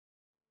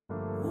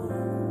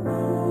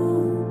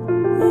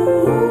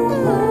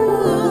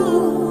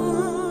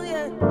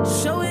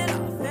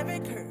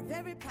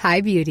Hi,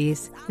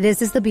 beauties.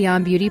 This is the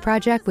Beyond Beauty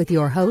Project with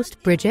your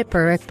host, Bridget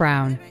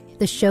Burrick-Brown,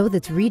 the show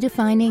that's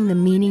redefining the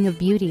meaning of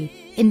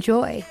beauty.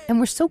 Enjoy, and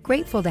we're so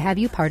grateful to have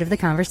you part of the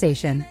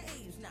conversation.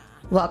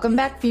 Welcome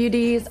back,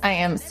 beauties. I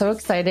am so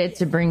excited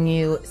to bring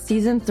you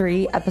Season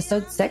 3,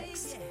 Episode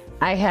 6.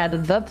 I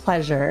had the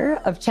pleasure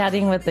of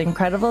chatting with the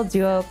incredible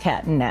duo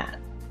Cat and Nat.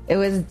 It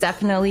was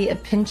definitely a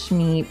pinch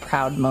me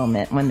proud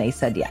moment when they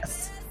said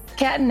yes.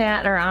 Cat and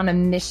Nat are on a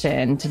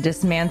mission to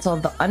dismantle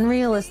the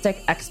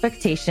unrealistic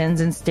expectations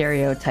and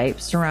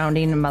stereotypes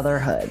surrounding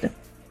motherhood,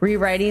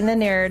 rewriting the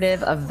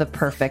narrative of the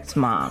perfect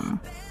mom.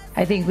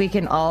 I think we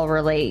can all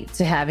relate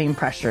to having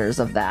pressures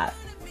of that.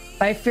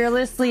 By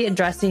fearlessly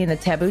addressing the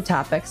taboo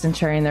topics and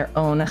sharing their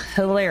own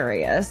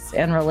hilarious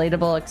and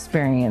relatable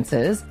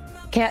experiences,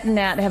 Cat and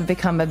Nat have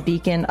become a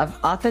beacon of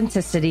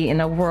authenticity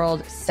in a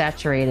world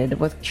saturated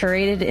with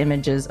curated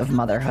images of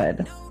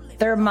motherhood.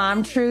 Their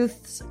Mom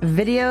Truths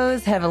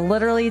videos have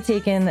literally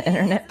taken the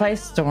internet by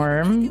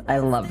storm. I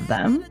love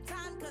them,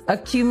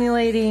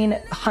 accumulating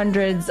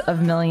hundreds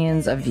of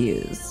millions of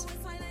views.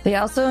 They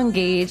also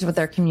engage with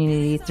their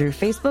community through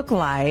Facebook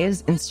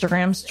Lives,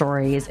 Instagram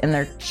stories, and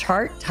their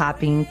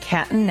chart-topping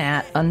Cat and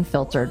Nat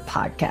Unfiltered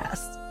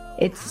podcast.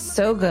 It's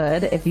so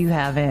good if you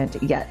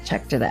haven't yet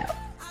checked it out.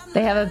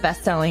 They have a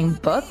best-selling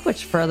book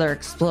which further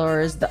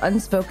explores the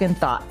unspoken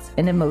thoughts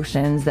and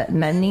emotions that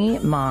many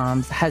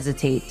moms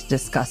hesitate to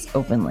discuss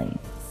openly.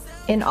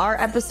 In our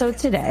episode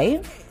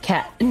today,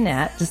 Cat and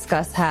Nat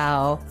discuss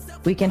how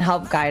we can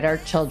help guide our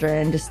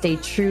children to stay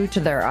true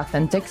to their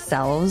authentic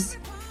selves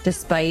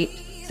despite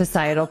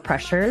societal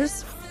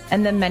pressures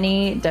and the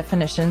many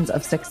definitions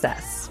of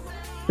success.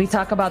 We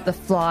talk about the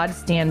flawed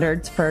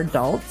standards for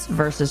adults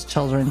versus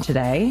children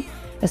today,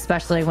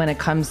 especially when it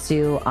comes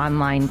to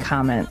online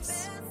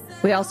comments.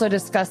 We also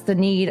discuss the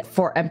need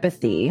for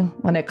empathy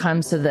when it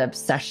comes to the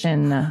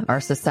obsession our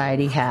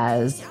society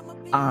has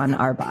on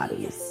our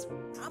bodies.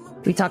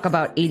 We talk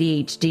about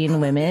ADHD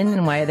in women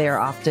and why they are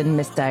often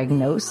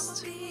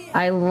misdiagnosed.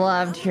 I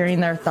loved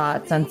hearing their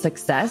thoughts on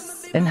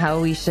success and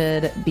how we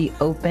should be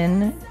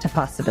open to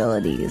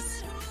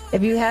possibilities.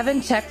 If you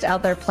haven't checked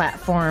out their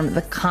platform,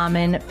 The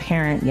Common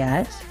Parent,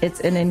 yet,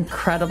 it's an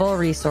incredible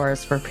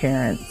resource for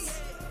parents.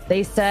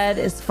 They said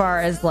as far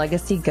as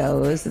legacy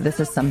goes, this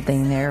is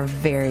something they're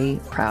very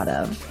proud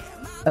of.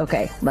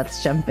 Okay,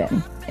 let's jump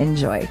in.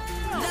 Enjoy.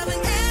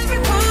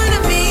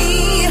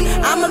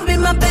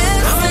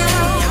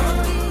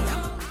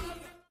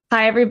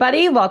 Hi,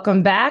 everybody.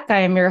 Welcome back. I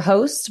am your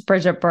host,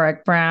 Bridget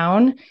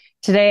Burrick-Brown.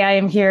 Today, I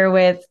am here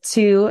with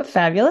two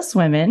fabulous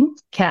women,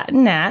 Cat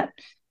and Nat.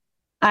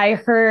 I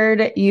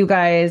heard you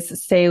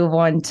guys say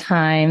one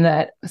time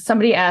that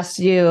somebody asked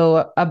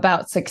you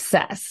about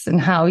success and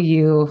how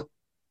you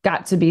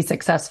got to be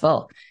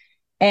successful.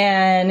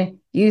 And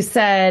you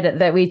said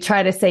that we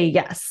try to say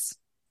yes.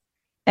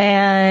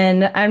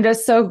 And I'm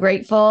just so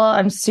grateful.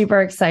 I'm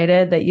super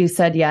excited that you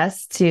said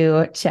yes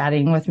to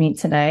chatting with me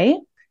today.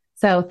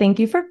 So thank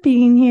you for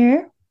being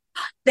here.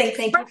 Thank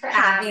you for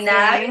having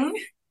us.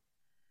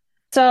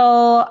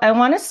 So I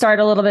want to start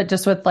a little bit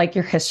just with like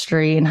your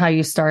history and how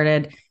you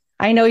started.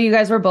 I know you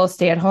guys were both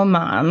stay-at-home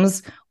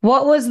moms.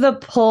 What was the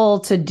pull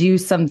to do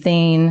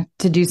something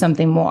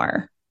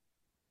more?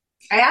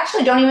 I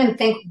actually don't even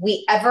think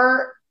we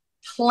ever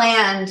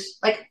planned,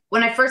 like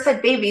when I first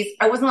had babies,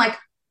 I wasn't like,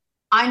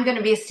 I'm going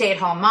to be a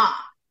stay-at-home mom.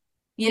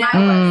 You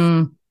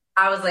know,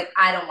 I was like,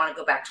 I don't want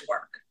to go back to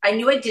work. I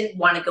knew I didn't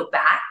want to go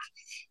back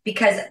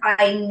because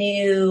I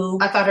knew.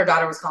 I thought her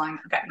daughter was calling.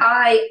 Okay.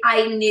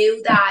 I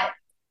knew that,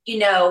 you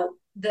know,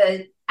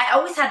 I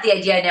always had the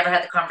idea. I never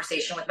had the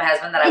conversation with my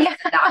husband that I was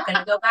not going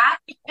to go back.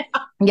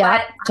 Yeah,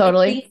 but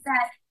totally. I think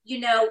that, you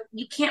know,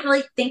 you can't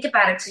really think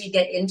about it till you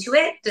get into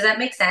it. Does that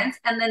make sense?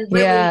 And then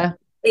really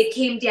it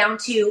came down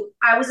to,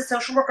 I was a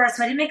social worker,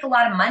 so I didn't make a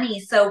lot of money.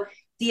 So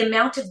the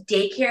amount of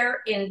daycare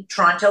in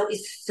Toronto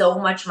is so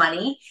much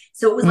money.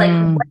 So it was like,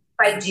 what do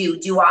I do?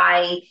 Do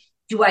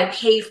I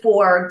pay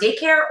for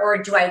daycare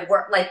or do I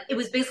work? Like, it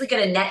was basically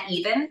going to net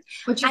even.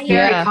 Which is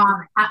very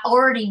common. I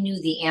already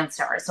knew the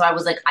answer. So I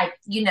was like,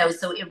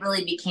 so it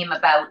really became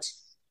about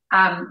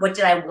what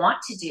did I want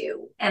to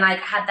do? And I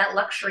had that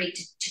luxury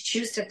to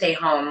choose to stay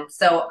home.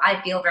 So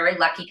I feel very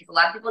lucky because a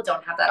lot of people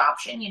don't have that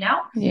option, you know?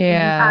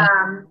 Yeah.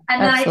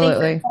 And then absolutely. I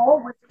think the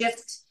goal was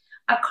just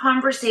a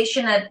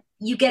conversation of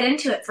you get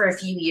into it for a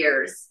few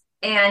years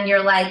and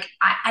you're like,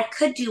 I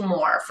could do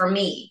more for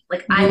me.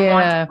 Like I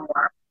want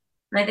more.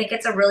 And I think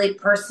it's a really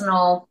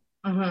personal,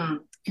 an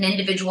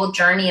individual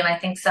journey. And I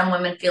think some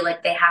women feel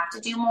like they have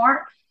to do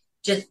more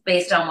just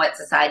based on what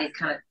society's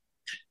kind of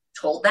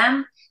told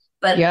them.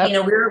 But, you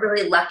know, we were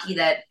really lucky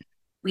that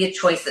we had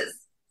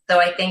choices.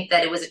 So I think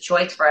that it was a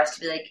choice for us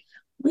to be like,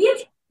 we have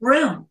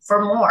room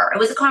for more. It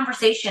was a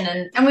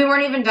conversation. And we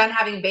weren't even done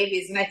having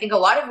babies. And I think a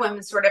lot of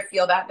women sort of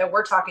feel that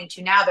we're talking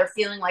to now. They're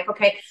feeling like,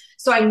 okay,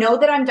 so I know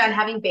that I'm done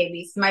having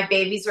babies. My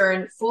babies are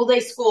in full day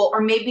school,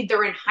 or maybe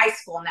they're in high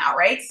school now,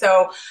 right?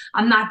 So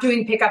I'm not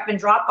doing pick up and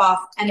drop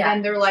off. And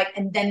then they're like,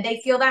 and then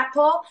they feel that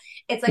pull.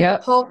 It's like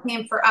the pull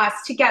came for us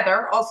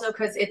together also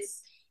because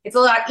it's it's a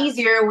lot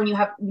easier when you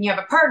have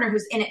a partner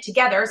who's in it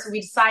together. So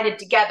we decided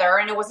together,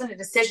 and it wasn't a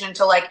decision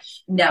to like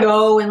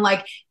go and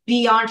like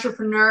be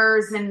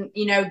entrepreneurs and,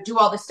 you know, do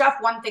all this stuff.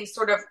 One thing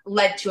sort of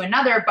led to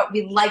another, but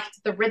we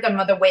liked the rhythm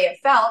of the way it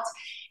felt.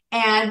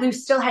 And we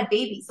still had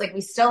babies. Like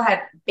we still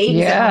had babies.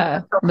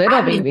 Yeah.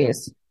 Little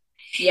babies.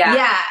 Yeah.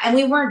 Yeah. And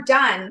we weren't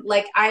done.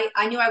 Like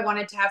I knew I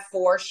wanted to have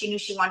 4. She knew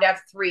she wanted to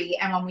have 3.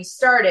 And when we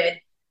started,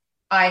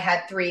 I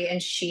had 3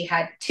 and she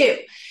had 2.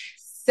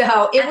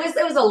 So it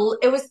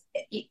was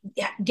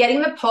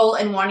getting the pull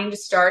and wanting to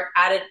start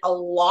added a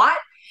lot,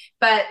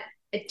 but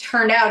it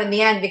turned out in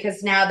the end,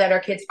 because now that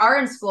our kids are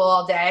in school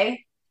all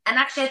day. And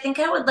actually, I think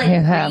I would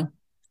like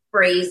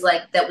phrase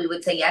like that we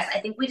would say yes. I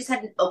think we just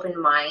had an open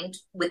mind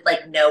with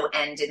like no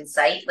end in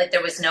sight. Like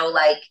there was no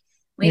like,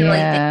 we didn't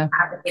really think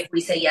if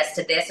we say yes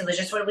to this. It was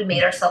just sort of, we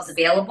made ourselves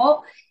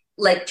available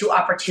like to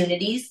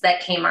opportunities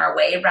that came our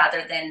way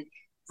rather than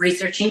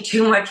researching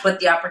too much what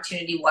the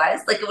opportunity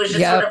was. Like it was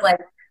just sort of like,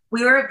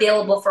 we were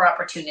available for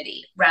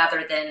opportunity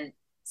rather than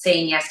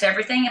saying yes to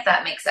everything, if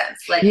that makes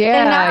sense. Like,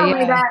 and not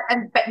only that,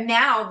 but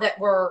now that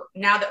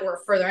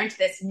we're further into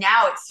this,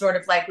 now it's sort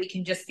of like we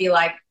can just be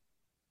like,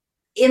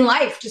 in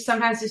life, just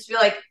sometimes just be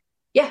like,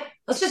 yeah,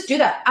 let's just do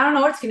that. I don't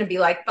know what it's going to be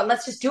like, but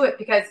let's just do it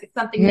because it's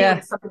something new,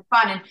 it's something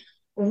fun, and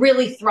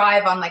really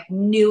thrive on like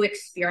new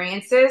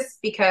experiences.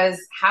 Because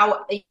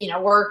how, you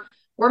know,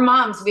 we're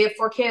moms, we have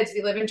 4 kids,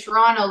 we live in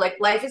Toronto, like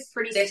life is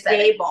pretty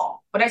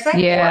stable. What I say?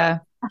 Yeah.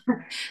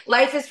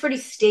 Life is pretty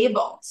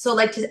stable. So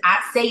like to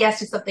say yes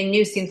to something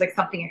new seems like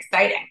something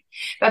exciting.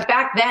 But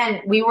back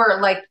then we were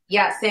like,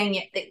 saying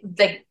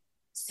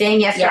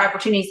yes to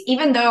opportunities,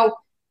 even though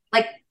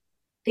like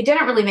they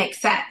didn't really make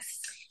sense.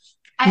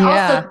 I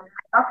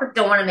also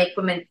don't want to make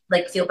women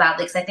like feel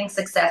badly, because I think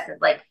success is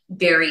like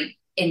very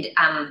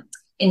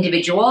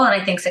individual. And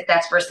I think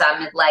success for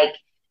some is like,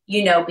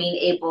 you know, being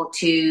able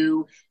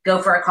to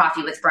go for a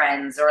coffee with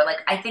friends, or like,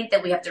 I think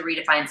that we have to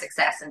redefine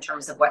success in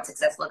terms of what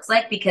success looks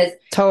like, because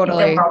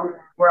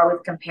we're always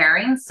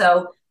comparing.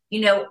 So, you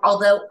know,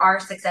 although our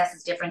success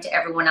is different to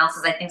everyone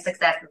else's, I think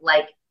success is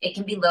like, it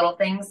can be little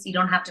things. You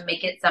don't have to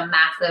make it some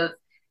massive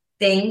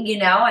thing. You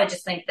know, I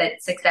just think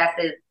that success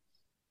is,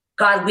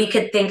 God, we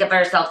could think of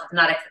ourselves as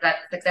not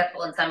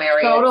successful in some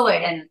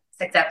areas and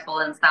successful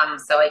in some.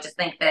 So I just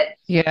think that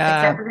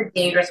success is a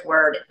dangerous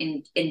word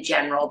in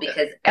general,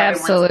 because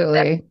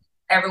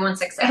everyone's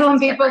successful. When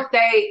people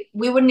say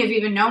we wouldn't have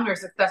even known we're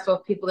successful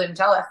if people didn't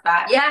tell us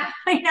that. Yeah.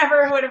 I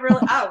never would have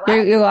really. Oh, wow.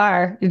 You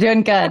are. You're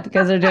doing good.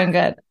 Because they're doing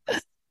good.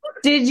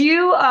 Did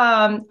you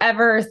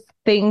ever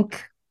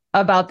think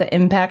about the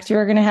impact you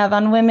were going to have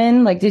on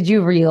women? Like, did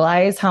you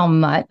realize how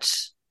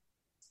much?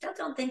 Still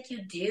don't think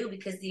you do,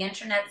 because the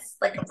internet's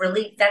like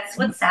really, that's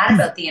what's sad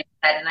about the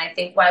internet. And I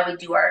think why we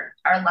do our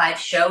live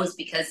shows,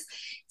 because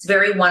it's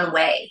very one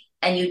way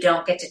and you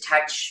don't get to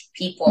touch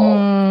people.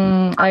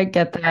 I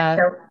get that.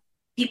 So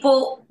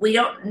people, we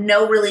don't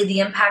know really the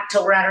impact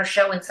till we're at our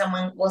show and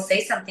someone will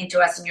say something to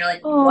us and you're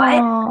like,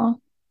 what?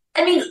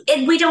 I mean,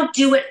 we don't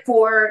do it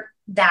for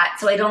that.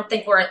 So I don't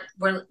think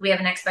we have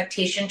an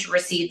expectation to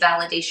receive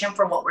validation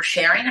for what we're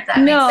sharing, if that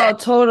makes sense. No,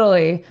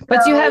 totally.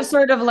 But you have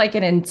sort of like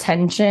an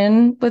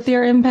intention with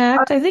your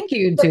impact. I think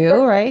you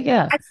do, right?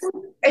 Yeah.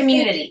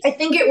 Community. I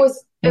think it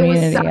was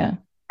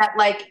that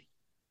like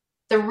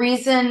the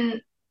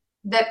reason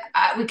that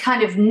we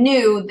kind of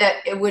knew that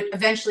it would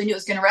eventually knew it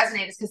was going to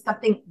resonate is because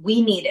something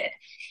we needed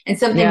and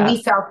something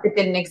we felt that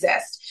didn't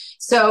exist.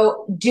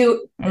 So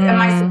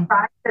am I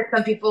surprised that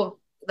some people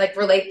like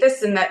relate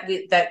this and that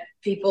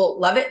people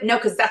love it? No,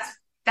 because that's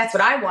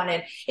what I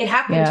wanted. It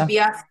happened to be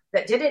us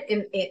that did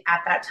it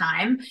at that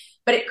time,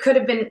 but it could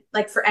have been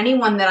like for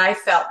anyone that I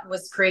felt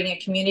was creating a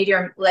community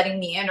or letting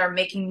me in or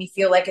making me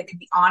feel like it could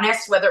be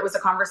honest, whether it was a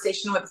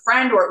conversation with a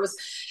friend or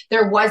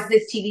there was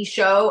this TV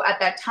show at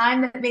that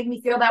time that made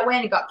me feel that way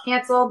and it got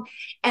canceled,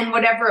 and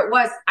whatever it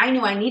was, I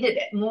knew I needed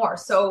it more.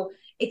 So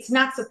it's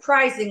not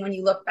surprising when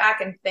you look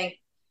back and think,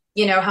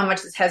 you know, how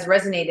much this has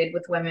resonated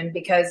with women,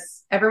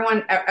 because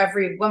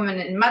every woman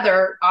and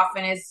mother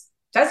often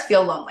does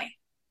feel lonely.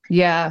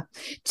 Yeah.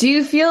 Do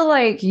you feel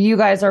like you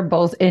guys are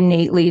both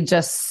innately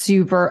just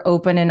super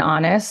open and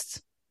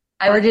honest?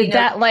 Or did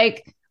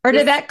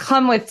that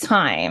come with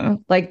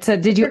time? Like,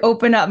 did you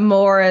open up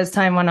more as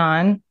time went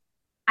on?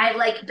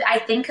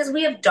 I think because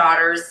we have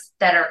daughters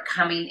that are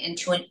coming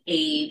into an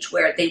age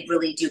where they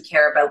really do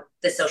care about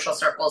the social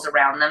circles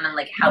around them and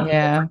like how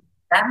people treat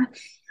them.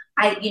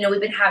 We've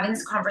been having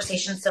this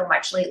conversation so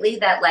much lately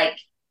that like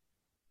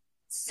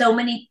so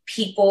many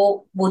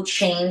people will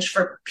change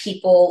for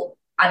people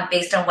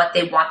based on what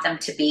they want them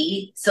to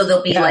be. So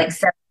there'll be like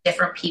 7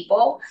 different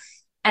people.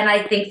 And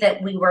I think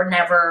that we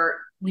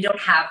don't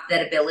have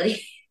that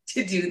ability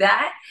to do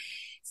that.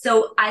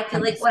 So I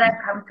feel like what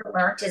I've come to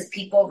learn is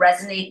people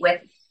resonate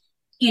with,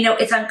 you know,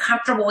 it's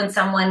uncomfortable when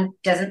someone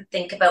doesn't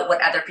think about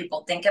what other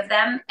people think of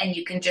them. And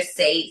you can just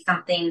say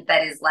something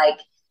that is like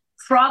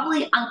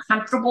probably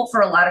uncomfortable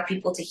for a lot of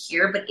people to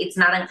hear, but it's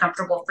not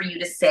uncomfortable for you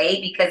to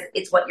say because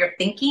it's what you're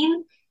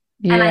thinking.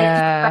 Yeah.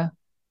 And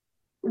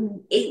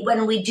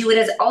when we do it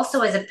as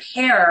also as a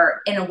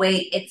pair, in a way,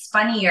 it's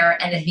funnier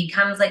and it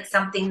becomes like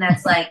something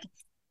that's like,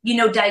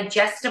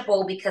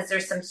 digestible because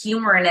there's some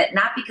humor in it,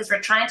 not because we're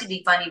trying to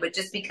be funny, but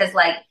just because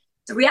like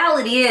the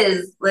reality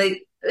is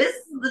like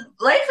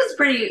life is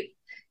pretty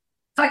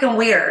fucking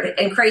weird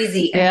and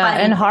crazy and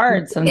funny and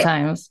hard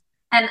sometimes.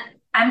 And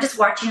I'm just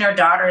watching our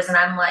daughters and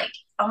I'm like,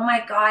 oh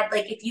my God,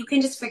 like if you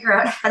can just figure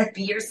out how to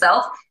be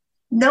yourself,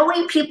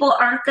 knowing people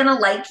aren't going to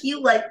like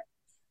you, like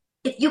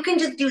if you can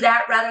just do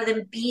that rather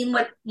than being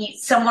what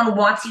someone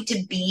wants you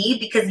to be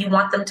because you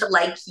want them to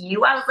like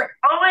you, I was like,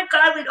 oh my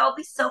God, we'd all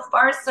be so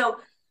far. So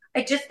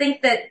I just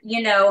think that,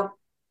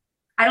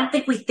 I don't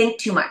think we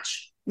think too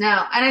much. No.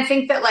 And I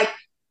think that like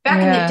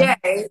back in the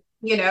day,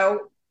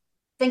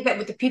 think that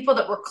with the people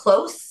that were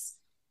close,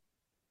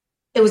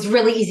 it was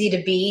really easy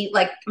to be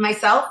like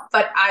myself,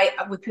 but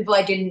with people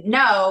I didn't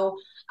know,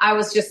 I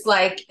was just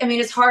like, I mean,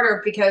 it's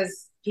harder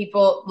because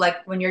people,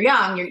 like when you're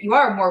young, you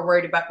are more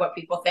worried about what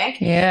people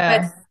think. Yeah.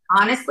 But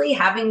honestly,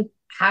 having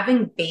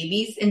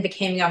babies and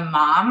becoming a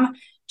mom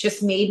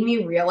just made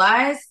me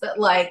realize that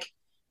like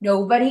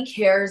nobody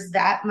cares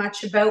that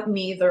much about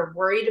me. They're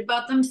worried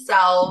about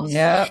themselves.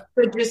 Yeah.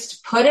 So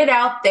just put it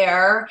out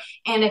there.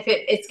 And if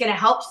it's going to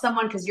help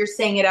someone because you're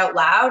saying it out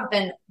loud,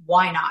 then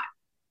why not?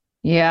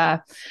 Yeah.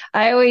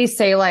 I always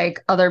say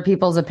like other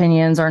people's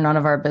opinions are none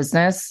of our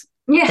business.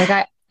 Yeah. Like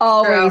I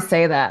always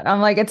say that. I'm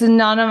like, it's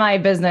none of my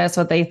business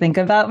what they think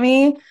about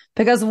me,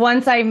 because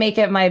once I make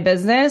it my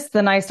business,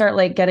 then I start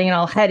like getting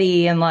all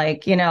heady and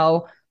like,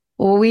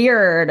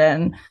 weird.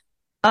 And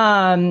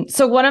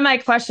so one of my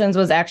questions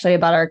was actually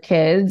about our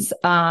kids.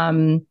 How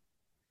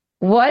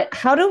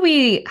do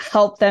we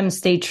help them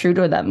stay true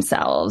to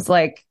themselves?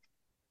 Like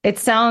it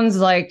sounds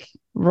like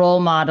role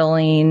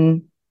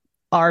modeling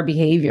our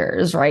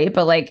behaviors, right?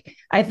 But like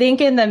I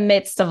think in the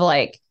midst of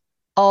like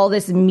all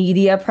this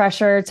media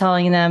pressure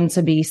telling them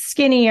to be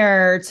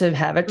skinnier, to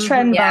have a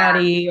trend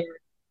body, or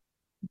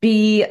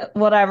be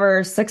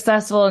whatever,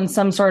 successful in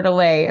some sort of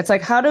way. It's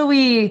like, how do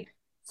we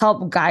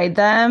help guide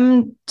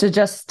them to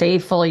just stay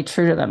fully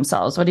true to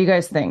themselves? What do you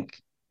guys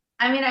think?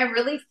 I mean, I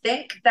really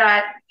think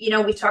that,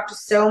 we've talked to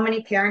so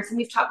many parents and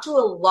we've talked to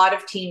a lot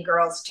of teen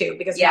girls too,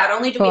 because not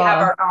only do we have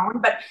our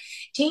own, but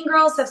teen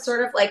girls have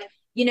sort of like,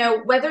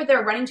 whether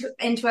they're running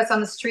into us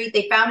on the street,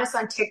 they found us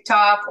on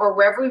TikTok or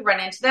wherever we run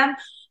into them,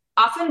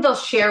 often they'll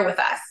share with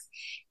us.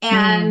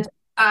 And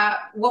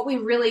what we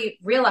really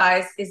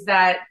realize is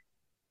that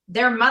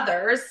their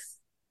mothers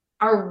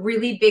are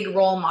really big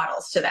role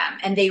models to them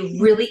and they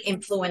really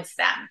influence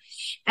them.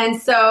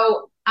 And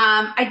so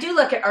I do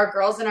look at our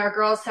girls, and our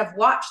girls have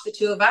watched the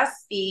two of us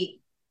be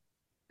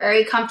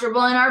very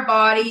comfortable in our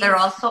bodies. They're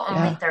also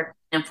only 13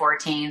 and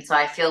 14. So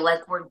I feel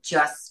like we're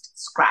just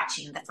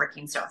scratching the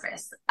freaking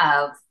surface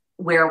of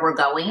where we're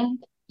going.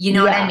 You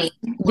know what I mean?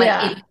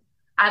 Like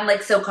I'm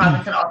like so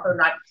cognizant also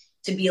not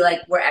to be like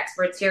we're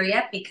experts here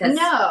yet, because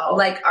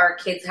like our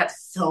kids have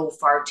so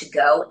far to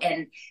go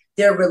and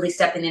they're really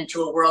stepping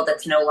into a world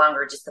that's no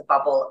longer just a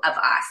bubble of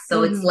us.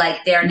 So it's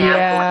like they're now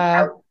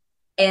going out,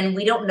 and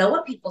we don't know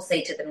what people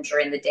say to them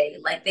during the day.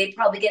 Like they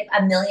probably get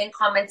a million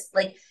comments,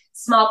 like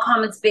small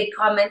comments, big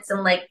comments,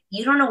 and like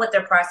you don't know what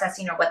they're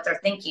processing or what they're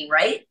thinking,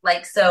 right?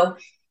 Like so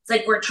it's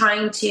like we're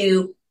trying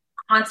to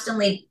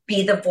constantly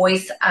be the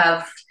voice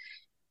of,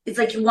 it's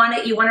like you want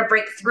to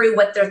break through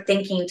what they're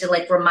thinking to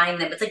like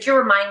remind them. It's like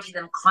you're reminding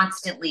them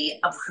constantly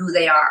of who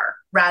they are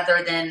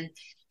rather than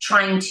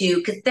trying to,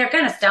 because they're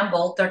going to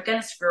stumble, they're going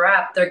to screw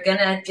up, they're going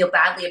to feel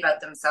badly about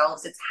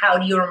themselves. It's how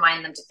do you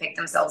remind them to pick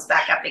themselves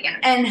back up again?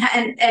 And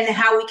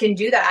how we can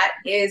do that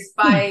is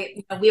by,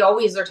 we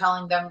always are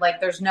telling them like,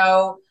 there's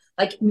no,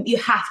 like you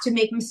have to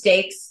make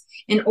mistakes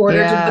in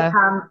order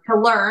to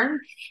learn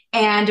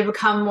and to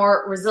become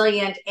more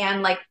resilient.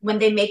 And like when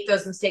they make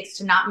those mistakes,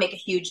 to not make a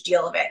huge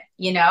deal of it,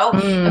 but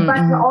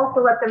to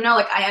also let them know,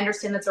 like, I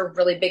understand that's a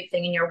really big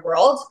thing in your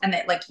world. And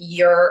that like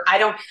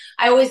I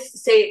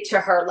always say to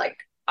her, like,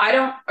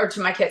 or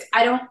to my kids,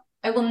 I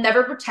will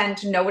never pretend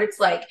to know what it's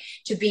like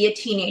to be a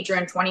teenager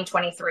in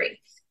 2023.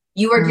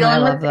 You are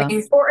dealing with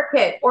things, or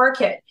a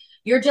kid.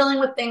 You're dealing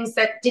with things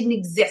that didn't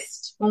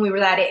exist when we were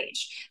that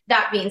age.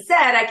 That being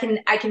said,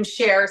 I can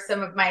share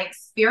some of my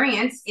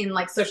experience in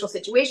like social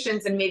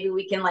situations, and maybe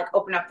we can like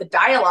open up the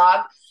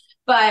dialogue,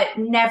 but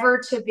never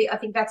to be, I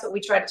think that's what we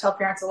try to tell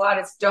parents a lot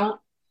is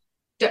don't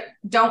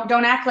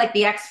act like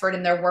the expert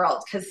in their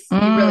world. Cause you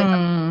really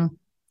don't.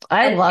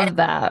 I love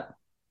that.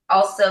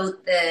 Also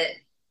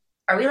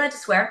are we allowed to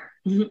swear?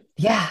 Mm-hmm.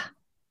 Yeah.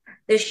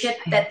 The shit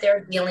that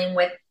they're dealing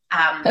with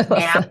now,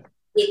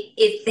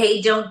 if they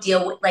don't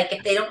deal with, like,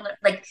 if they don't,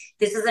 like,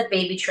 this is a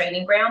baby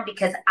training ground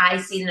because I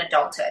see it in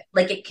adulthood.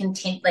 Like it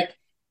continues, like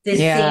the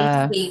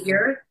same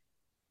behavior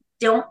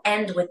don't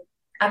end with,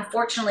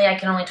 unfortunately, I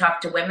can only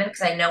talk to women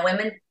because I know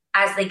women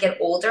as they get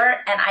older,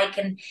 and I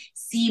can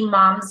see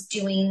moms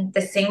doing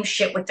the same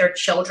shit with their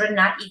children,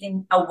 not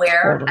even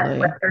aware of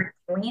what they're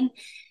doing.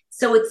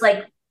 So it's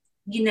like,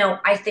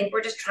 I think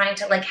we're just trying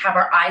to like have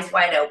our eyes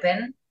wide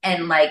open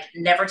and like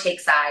never take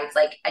sides.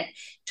 Like I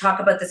talk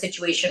about the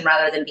situation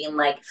rather than being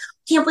like,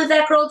 can't believe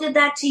that girl did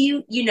that to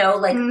you, you know,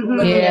 like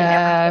looking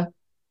at everything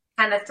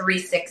kind of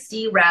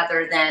 360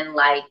 rather than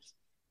like,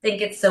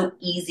 think it's so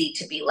easy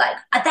to be like,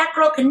 that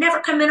girl can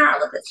never come in our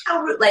look. That's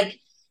how rude. Like,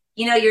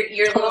 you know, your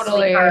your little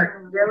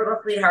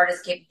sweetheart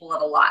is capable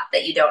of a lot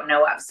that you don't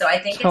know of. So I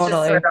think it's just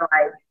sort of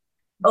like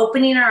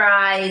opening our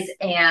eyes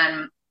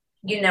and,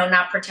 you know,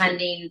 not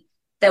pretending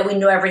that we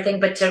know everything,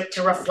 but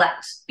to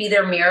reflect, be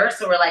their mirror.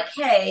 So we're like,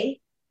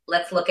 hey,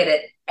 let's look at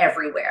it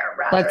everywhere.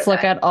 Let's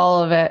look at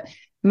all of it.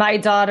 My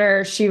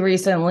daughter, she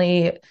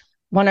recently,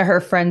 one of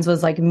her friends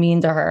was like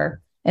mean to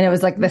her. And it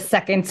was like the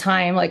second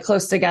time, like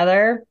close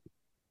together.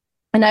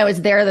 And I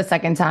was there the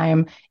second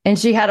time. And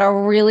she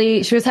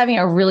was having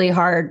a really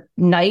hard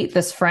night,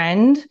 this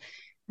friend.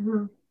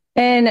 Mm-hmm.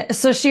 And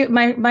so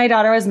my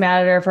daughter was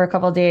mad at her for a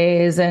couple of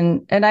days.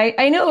 And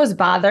I knew it was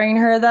bothering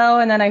her though.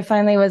 And then I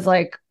finally was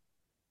like,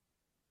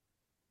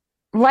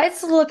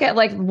 let's look at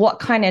like what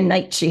kind of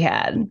night she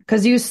had.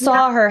 Cause you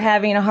saw her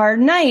having a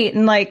hard night.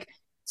 And like,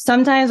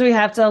 sometimes we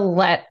have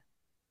to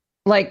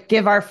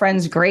give our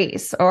friends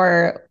grace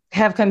or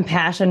have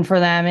compassion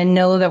for them and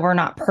know that we're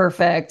not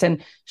perfect.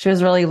 And she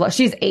was really,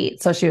 she's 8.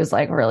 So she was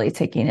like really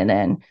taking it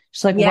in.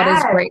 She's like,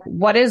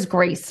 what does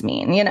grace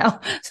mean? You know?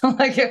 So I'm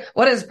like,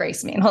 what does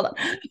grace mean? Hold on.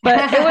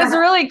 But it was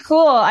really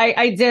cool.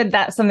 I did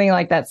something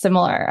like that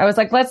similar. I was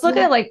like, let's look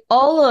at like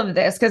all of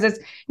this. Cause it's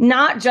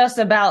not just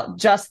about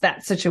just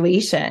that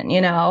situation, you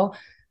know?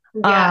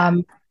 Yeah.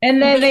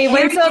 And then they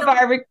went to a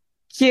barbecue.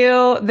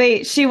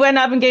 She went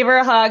up and gave her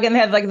a hug and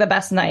had like the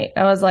best night.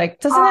 I was like,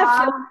 doesn't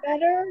that feel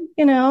better?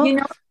 You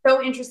know,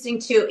 so interesting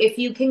too. If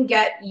you can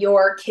get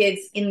your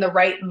kids in the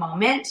right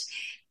moment,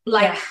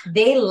 like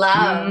they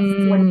love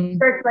when you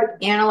start to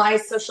like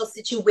analyze social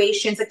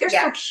situations, like they're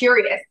so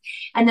curious.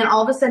 And then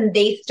all of a sudden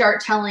they start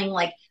telling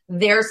like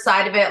their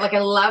side of it. Like I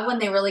love when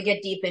they really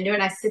get deep into it.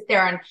 And I sit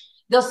there and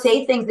they'll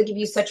say things that give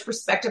you such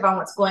perspective on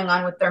what's going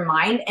on with their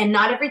mind. And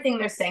not everything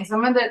they're saying.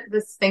 Some of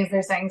the things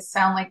they're saying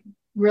sound like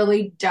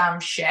really dumb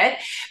shit,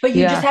 but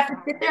you just have to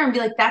sit there and be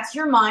like, that's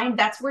your mind.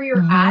 That's where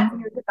you're at in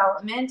your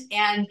development,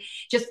 and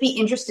just be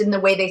interested in the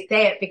way they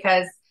say it.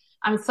 Because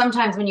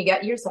sometimes when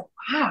you're just like,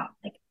 wow,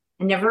 like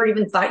I never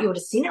even thought you would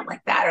have seen it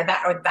like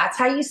that, or that's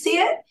how you see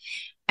it.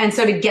 And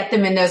so to get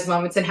them in those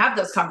moments and have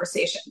those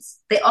conversations.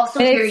 They also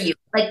hear you.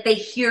 Like they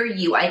hear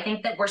you. I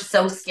think that we're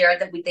so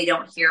scared that they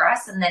don't hear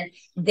us. And then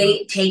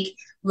they take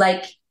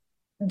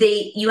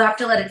you have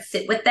to let it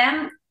sit with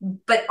them,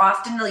 but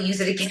often they'll use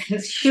it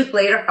against you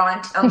later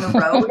on down the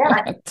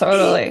road.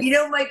 Totally. You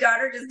know, my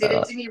daughter just did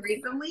it to me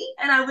recently,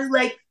 and I was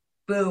like,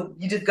 boom,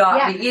 you just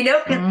got me, you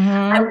know, because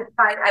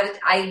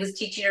I was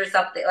teaching her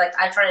something, like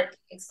I tried to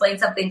explain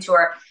something to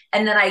her,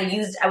 and then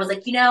I was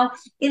like, you know,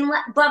 in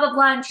blah, blah,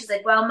 blah. And she's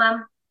like, well,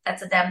 Mom,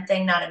 that's a them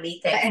thing, not a me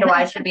thing. So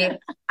I was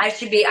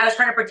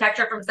trying to protect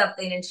her from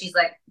something. And she's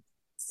like,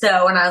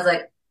 and I was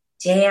like,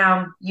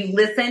 damn, you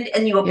listened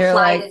and you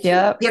applied it to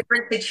a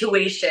different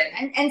situation.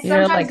 And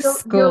sometimes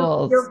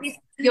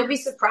you'll be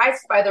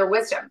surprised by their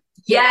wisdom.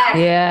 Yeah.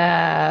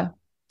 Yeah.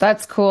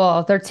 That's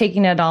cool. They're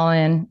taking it all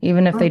in,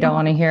 even if they don't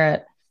want to hear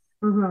it.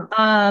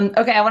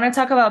 Okay. I want to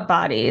talk about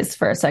bodies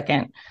for a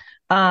second.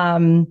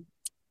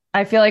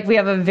 I feel like we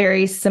have a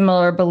very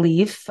similar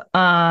belief,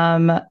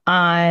 on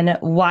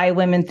why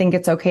women think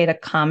it's okay to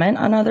comment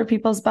on other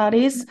people's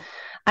bodies.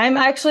 I'm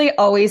actually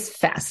always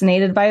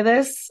fascinated by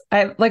this.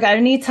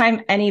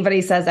 Anytime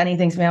anybody says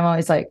anything to me, I'm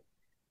always like,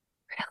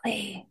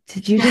 really?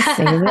 Did you just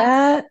say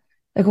that?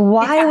 Like,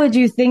 why would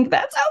you think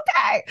that's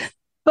okay?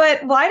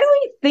 But why do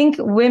we think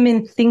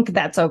women think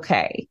that's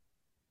okay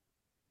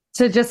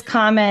to just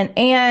comment?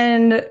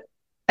 And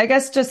I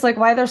guess just like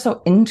why they're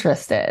so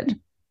interested.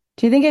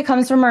 Do you think it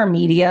comes from our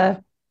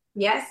media?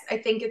 Yes, I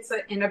think it's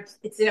an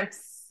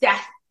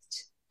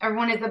obsessed.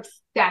 Everyone is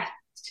obsessed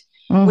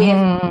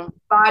with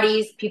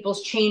bodies,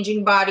 people's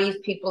changing bodies,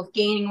 people's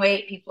gaining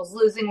weight, people's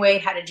losing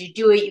weight. How did you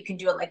do it? You can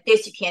do it like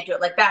this. You can't do it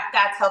like that.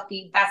 That's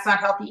healthy. That's not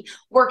healthy.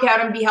 Work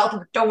out and be healthy,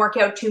 but don't work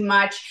out too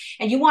much.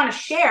 And you want to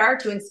share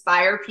to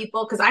inspire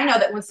people. Because I know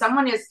that when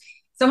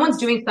someone's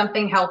doing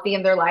something healthy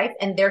in their life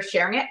and they're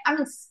sharing it, I'm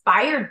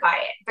inspired by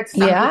it. But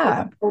some people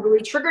are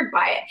totally triggered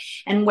by it.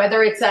 And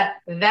whether it's a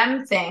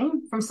them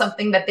thing from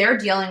something that they're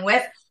dealing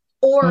with,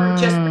 or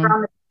just on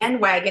the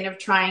bandwagon of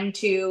trying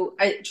to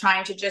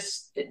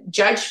just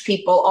judge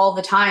people all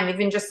the time,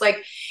 even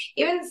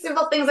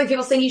simple things like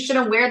people saying you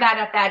shouldn't wear that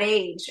at that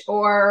age,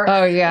 or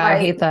I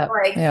hate that.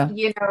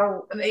 You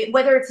know,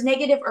 whether it's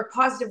negative or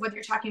positive, whether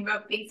you're talking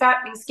about being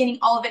fat, being skinny,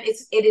 all of it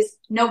is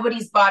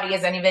nobody's body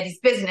is anybody's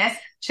business.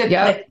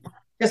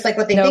 Just like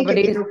what they think it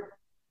is.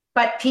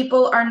 But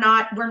we're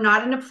not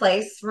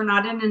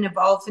in an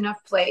evolved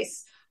enough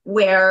place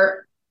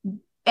where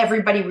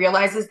everybody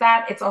realizes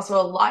that. It's also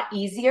a lot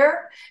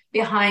easier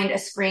behind a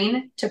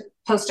screen to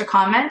post a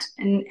comment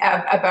and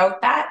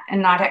about that,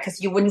 and not because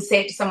you wouldn't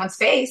say it to someone's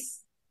face.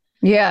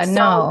 Yeah,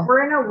 so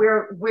we're in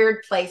a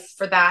weird place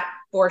for that,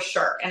 for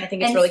sure. And I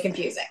think it's really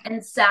confusing.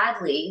 And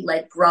sadly,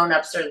 like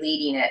grown-ups are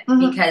leading it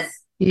because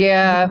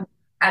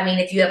I mean,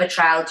 if you have a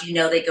child, you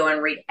know, they go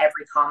and read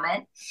every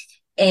comment.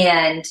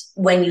 And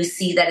when you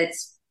see that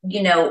it's,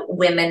 you know,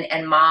 women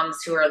and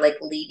moms who are like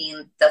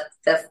leading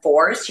the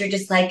force, you're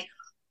just like,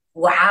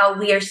 wow,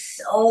 we are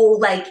so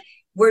like,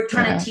 we're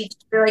trying to teach,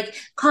 they're like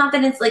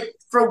confidence, like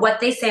for what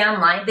they say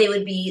online, they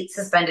would be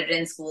suspended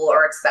in school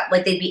or expect,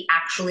 like they'd be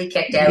actually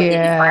kicked out. They'd be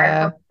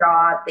fired from a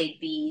job. They'd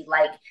be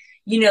like,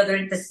 you know,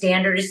 the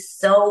standard is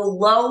so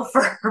low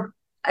for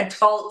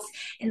adults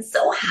and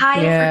so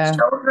high for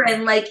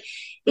children. Like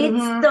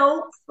it's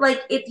so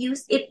like,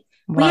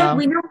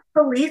 we know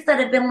police that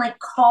have been like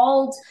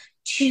called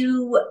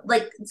to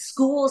like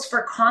schools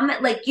for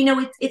comment, like, you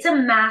know, it's a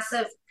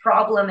massive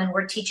problem, and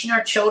we're teaching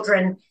our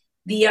children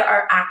via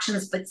our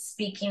actions, but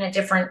speaking a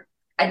different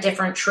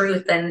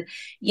truth. And,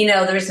 you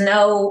know, there's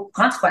no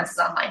consequences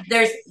online.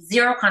 There's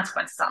zero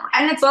consequences online.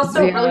 And it's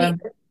also really,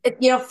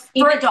 you know,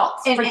 for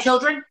adults, for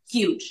children,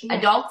 huge.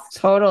 Adults.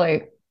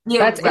 Totally.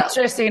 That's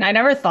interesting. I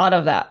never thought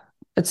of that.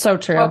 It's so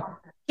true. Well,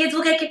 kids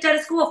will get kicked out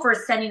of school for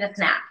sending a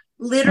snap,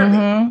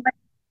 literally.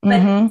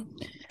 But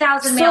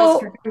 1,000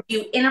 males can send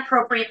you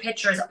inappropriate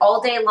pictures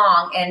all day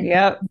long, and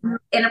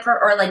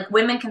or like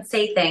women can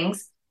say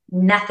things,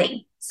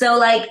 nothing. So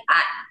like,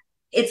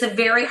 it's a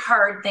very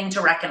hard thing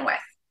to reckon with.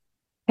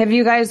 Have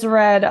you guys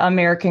read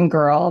American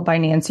Girl by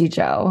Nancy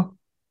Jo?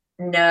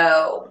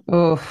 No.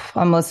 Oof,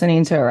 I'm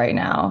listening to it right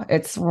now.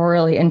 It's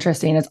really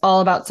interesting. It's all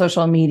about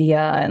social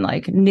media and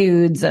like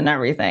nudes and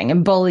everything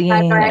and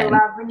bullying. I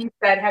love when you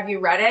said, have you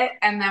read it?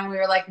 And then we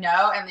were like,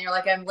 no. And you're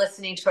like, I'm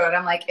listening to it.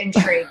 I'm like,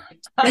 intrigued.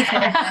 I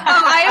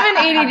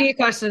have an ADD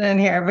question in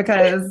here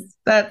because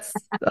that's,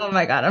 oh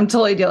my God, I'm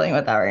totally dealing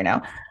with that right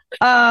now.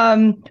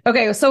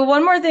 Okay. So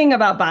one more thing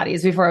about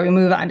bodies before we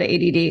move on to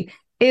ADD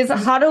is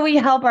how do we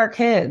help our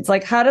kids?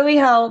 Like, how do we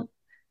help,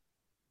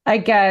 I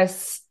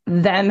guess,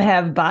 them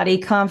have body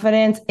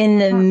confidence in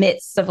the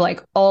midst of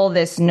like all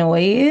this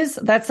noise?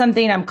 That's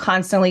something I'm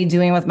constantly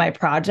doing with my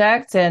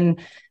project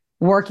and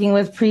working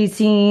with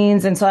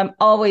preteens. And so I'm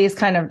always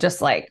kind of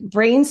just like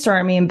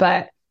brainstorming,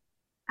 but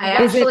I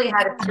actually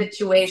had a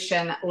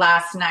situation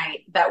last night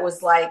that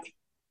was like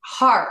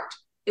hard.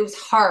 It was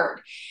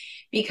hard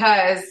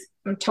because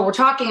we're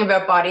talking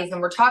about bodies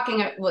and we're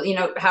talking, you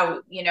know,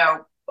 how, you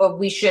know,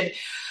 we should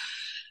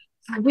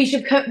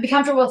be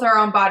comfortable with our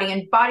own body,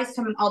 and bodies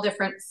come in all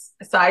different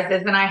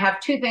sizes. And I have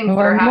two things that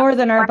are more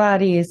than our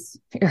bodies.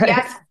 Right?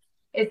 Yes,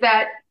 is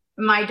that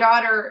my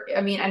daughter,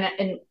 I mean,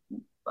 and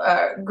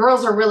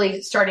girls are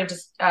really starting to,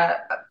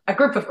 a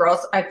group of girls,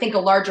 I think a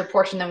larger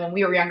portion than when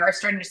we were younger, are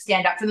starting to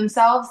stand up for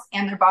themselves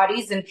and their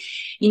bodies. And,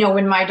 you know,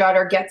 when my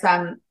daughter gets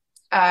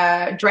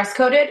dress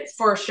coded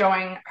for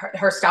showing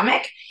her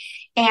stomach,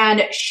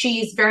 and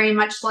she's very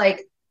much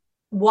like,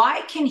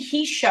 why can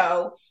he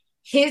show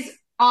his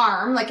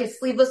arm, like his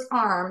sleeveless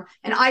arm,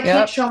 and I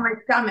can't show my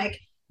stomach?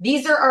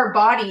 These are our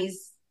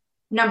bodies,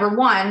 number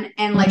one.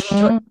 And like, she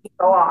told me to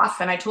go off,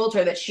 and I told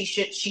her that she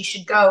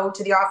should go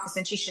to the office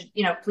and she should,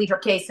 you know, plead her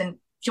case, and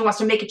she wants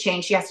to make a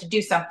change, she has to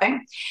do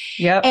something.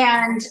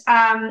 And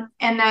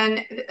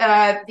then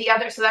the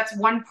other, so that's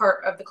one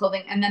part of the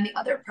clothing. And then the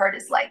other part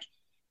is like,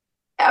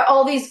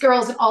 all these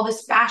girls and all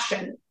this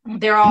fashion,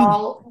 they're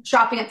all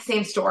shopping at the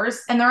same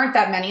stores, and there aren't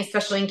that many,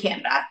 especially in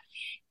Canada.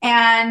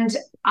 And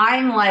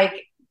I'm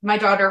like, my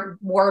daughter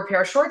wore a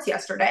pair of shorts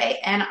yesterday,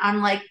 and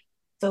I'm like,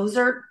 those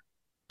are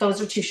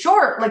too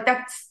short. Like,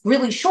 that's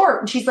really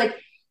short. And she's like,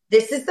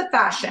 this is the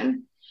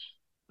fashion.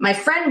 My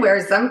friend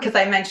wears them, because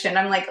I mentioned,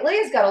 I'm like,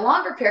 Leah's got a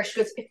longer pair. She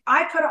goes, if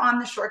I put on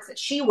the shorts that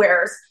she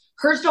wears,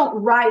 hers don't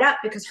ride up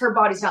because her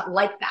body's not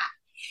like that.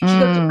 She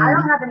goes, I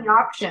don't have any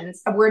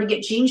options of where to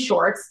get jean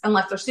shorts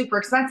unless they're super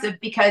expensive,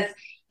 because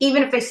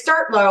even if they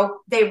start low,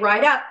 they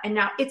ride up, and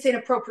now it's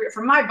inappropriate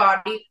for my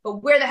body. But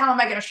where the hell am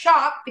I going to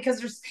shop? Because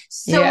there's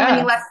so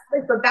many less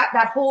places. So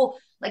that whole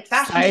like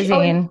fashion.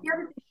 Sizing. She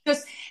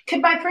goes,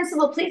 could my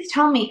principal please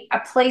tell me a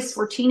place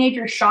where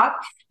teenagers shop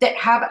that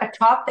have a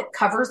top that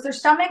covers their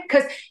stomach?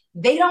 Because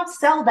they don't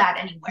sell that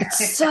anywhere.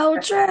 It's so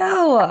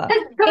true.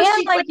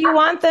 And like, you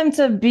want them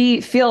to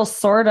feel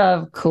sort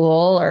of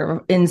cool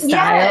or in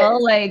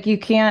style. Like, you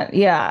can't.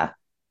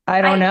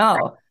 I don't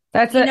know.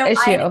 That's an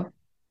issue.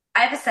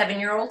 I have a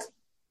 7-year-old,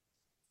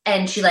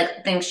 and she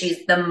like thinks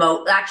she's the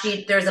most.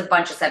 Actually, there's a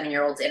bunch of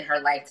 7-year-olds in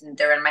her life, and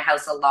they're in my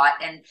house a lot.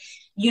 And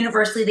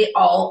universally, they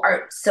all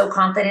are so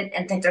confident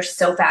and think they're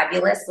so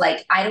fabulous.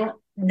 Like, I don't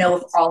know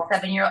if all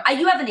 7-year-olds. I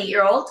do have an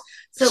 8-year-old,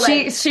 so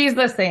like she's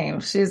the same.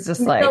 She's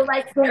just like, so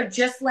like they're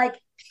just like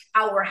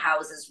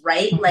powerhouses,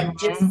 right? Like,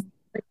 just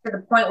like, to the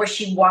point where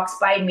she walks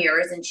by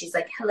mirrors and she's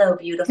like, "Hello,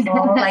 beautiful."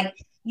 Like,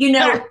 you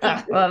know,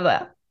 love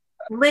that.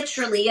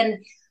 Literally.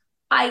 And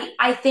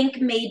I think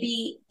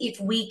maybe if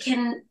we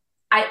can,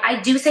 I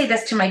do say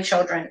this to my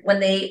children when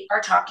they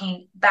are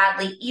talking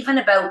badly, even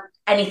about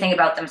anything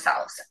about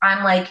themselves.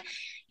 I'm like,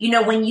 you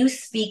know, when you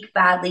speak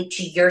badly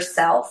to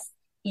yourself,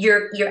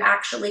 you're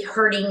actually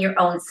hurting your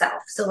own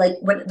self. So like,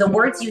 when the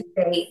words you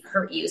say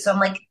hurt you. So I'm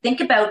like,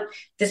 think about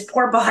this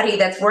poor body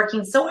that's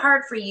working so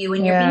hard for you,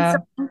 and you're being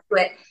so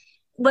into it.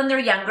 when they're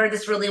younger,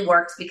 this really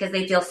works because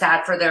they feel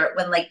sad for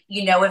when like,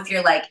 if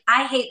you're like,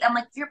 I hate them,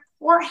 like your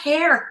poor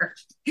hair,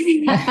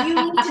 you need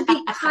to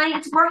be kind.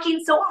 It's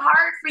working so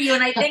hard for you.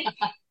 And I think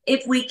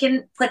if we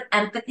can put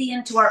empathy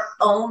into our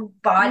own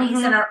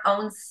bodies and our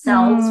own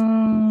selves,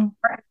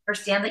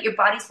 understand that your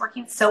body's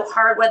working so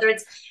hard, whether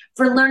it's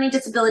for learning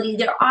disability,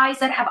 their eyes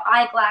that have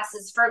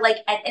eyeglasses for like,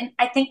 and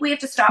I think we have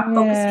to stop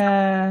focusing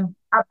on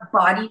our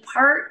body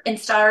part and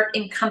start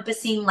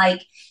encompassing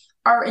like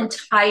our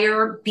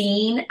entire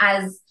being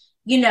as,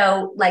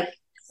 like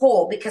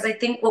whole, because I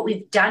think what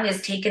we've done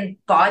is taken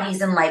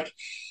bodies and like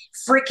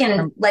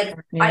freaking like,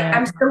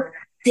 I'm so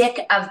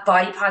sick of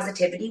body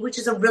positivity, which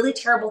is a really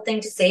terrible thing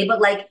to say, but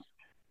like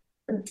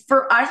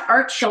for us,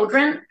 our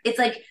children, it's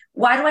like,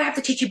 why do I have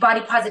to teach you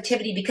body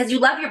positivity? Because you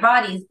love your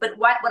bodies, but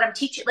what I'm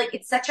teaching, like,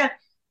 it's such a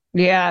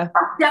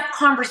fucked-up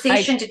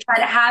conversation to try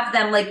to have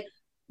them like,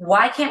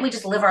 why can't we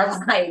just live our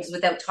lives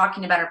without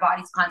talking about our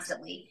bodies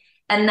constantly?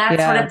 And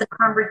that's sort of the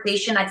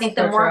conversation. I think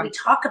the more we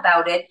talk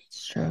about it,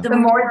 the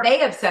more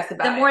they obsess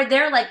about it. The more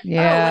they're like, oh,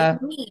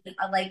 like me.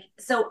 Like,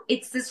 so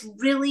it's this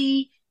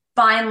really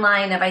fine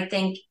line of, I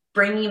think,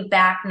 bringing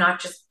back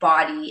not just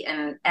body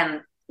and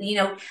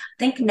I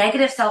think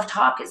negative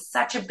self-talk is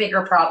such a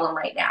bigger problem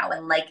right now.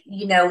 And like,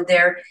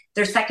 their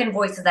second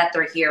voices that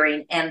they're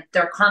hearing and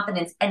their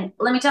confidence. And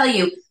let me tell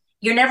you,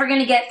 you're never going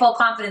to get full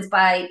confidence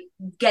by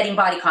getting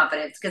body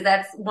confidence, because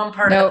that's one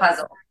part of the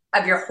puzzle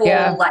of your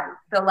whole life.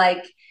 So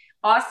like,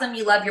 awesome,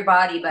 you love your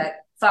body, but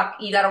fuck,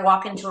 you got to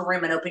walk into a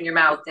room and open your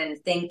mouth and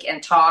think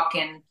and talk,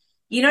 and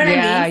you know what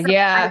I mean?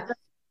 So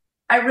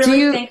I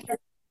really think that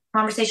the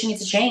conversation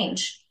needs to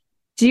change.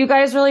 Do you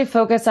guys really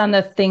focus on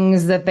the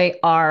things that they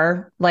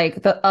are,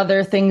 like the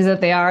other things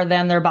that they are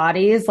than their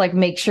bodies? Like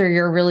make sure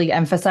you're really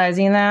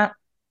emphasizing that,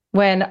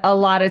 when a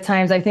lot of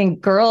times I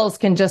think girls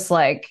can just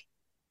like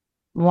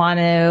want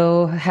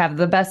to have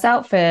the best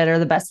outfit or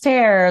the best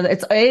hair.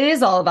 It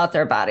is all about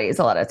their bodies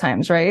a lot of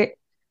times, right?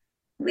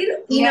 We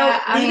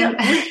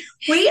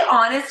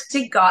honest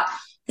to God,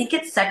 think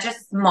it's such a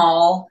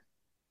small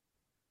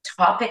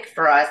topic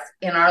for us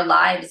in our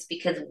lives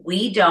because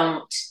we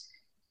don't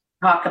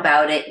talk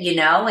about it, and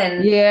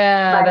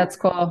that's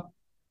cool.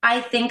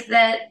 I think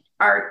that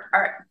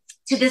our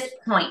to this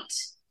point,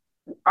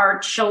 our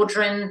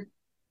children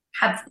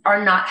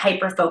are not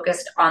hyper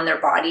focused on their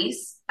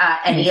bodies,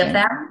 any of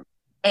them.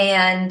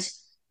 And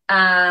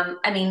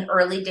I mean,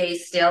 early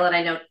days still, and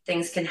I know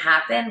things can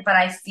happen, but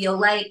I feel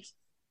like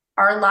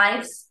our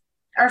lives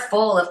are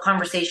full of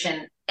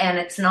conversation, and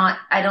it's not,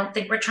 I don't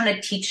think we're trying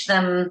to teach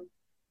them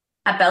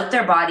about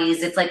their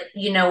bodies. It's like,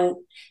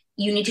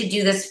 you need to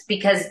do this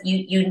because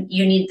you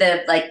need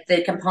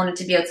the component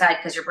to be outside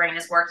because your brain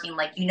is working.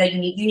 Like, you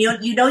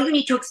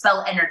need to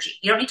expel energy.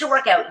 You don't need to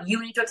work out.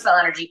 You need to expel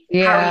energy.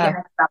 Yeah. How are you going to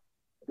expel it?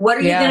 What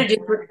are you going to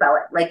do to expel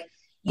it? Like,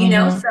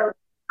 so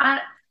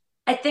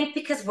I think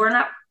because we're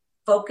not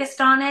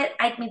focused on it,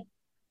 I mean,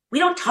 we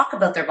don't talk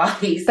about their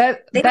bodies. That's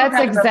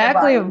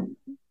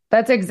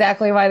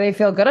exactly why they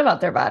feel good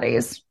about their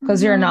bodies,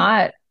 because you're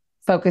not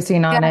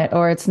focusing on it,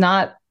 or it's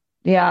not.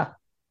 Yeah.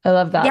 I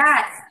love that.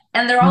 Yeah.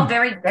 And they're all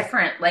very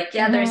different. Like,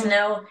 there's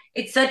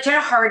it's such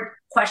a hard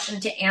question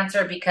to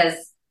answer because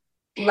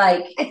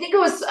like, I think it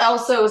was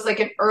like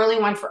an early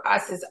one for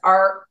us is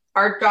our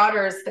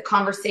daughters, the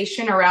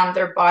conversation around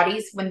their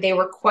bodies when they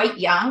were quite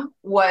young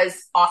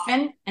was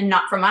often, and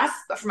not from us,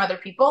 but from other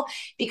people,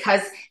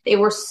 because they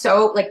were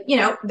so like,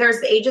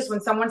 there's the ages when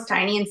someone's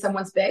tiny and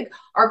someone's big.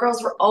 Our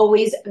girls were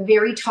always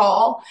very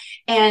tall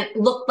and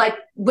looked like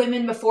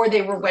women before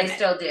they were women. They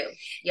still do.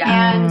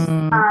 Yeah.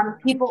 And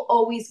people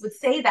always would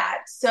say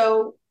that.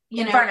 So,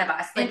 in front of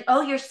us, like,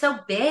 oh, you're so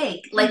big.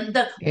 Like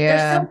they're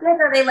so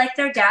big. Are they like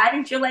their dad?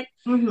 And you're like,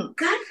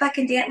 God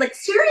fucking damn. Like,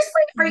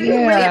 seriously, are you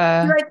really?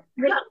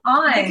 You're like, come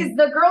on. Because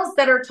the girls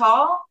that are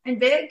tall and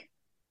big,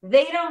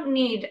 they don't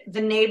need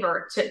the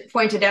neighbor to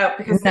point it out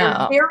because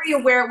they're very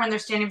aware when they're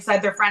standing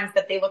beside their friends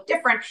that they look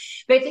different.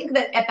 But I think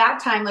that at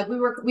that time, like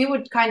we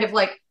would kind of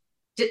like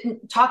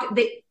talk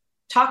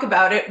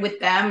about it with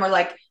them, or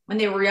like when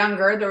they were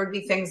younger, there would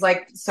be things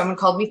like someone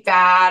called me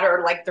fat,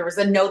 or like there was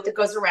a note that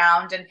goes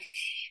around,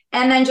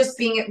 and then just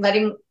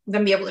letting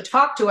them be able to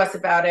talk to us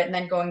about it, and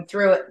then going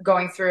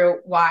through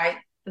why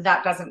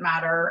that doesn't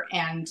matter.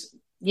 And,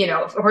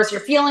 of course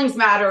your feelings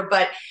matter,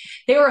 but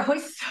they were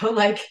always so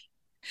like,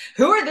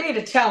 who are they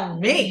to tell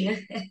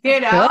me?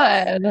 Good.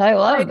 I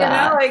love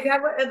that.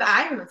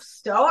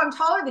 I'm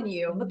taller than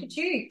you. Look at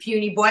you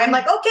puny boy. I'm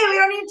like, okay, we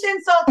don't need to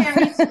insult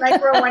him. He's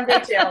micro one day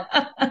too.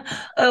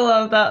 I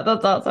love that.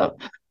 That's awesome.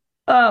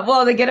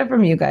 Well, they get it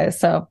from you guys,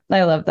 so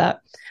I love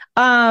that.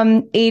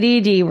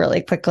 ADD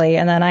really quickly,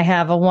 and then I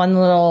have one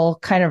little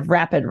kind of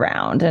rapid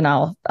round, and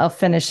I'll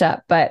finish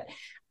up. But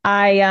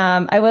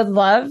I would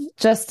love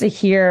just to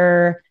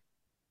hear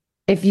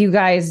if you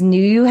guys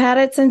knew you had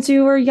it since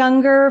you were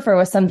younger, if it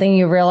was something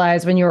you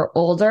realized when you were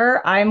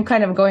older. I'm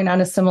kind of going on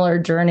a similar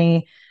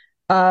journey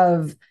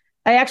I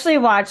actually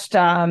watched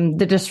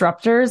The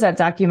Disruptors, that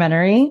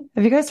documentary.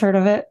 Have you guys heard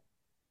of it?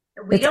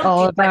 We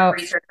don't do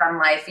research on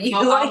life.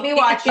 I'll be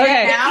watching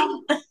it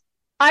now.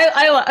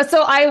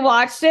 So I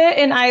watched it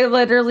and I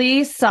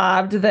literally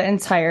sobbed the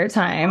entire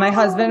time. My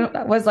husband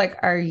was like,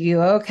 "Are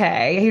you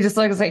okay?" He just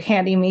was like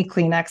handing me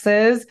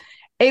Kleenexes.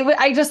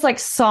 I just like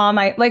saw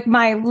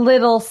my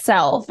little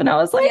self, and I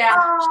was like,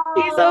 Yeah.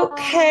 "She's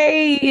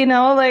okay,"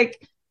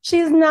 like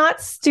she's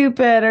not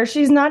stupid or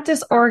she's not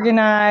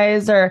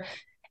disorganized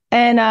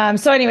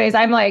so anyways,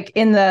 I'm like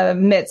in the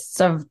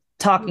midst of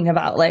talking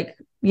about like,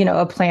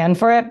 a plan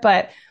for it.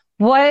 But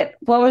what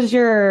was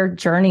your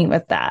journey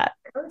with that?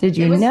 Did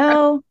you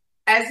know?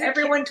 As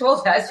everyone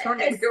told us when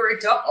we were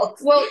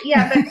adults. Well,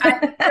 yeah, but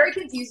it's very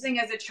confusing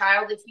as a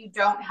child if you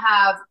don't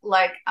have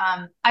like,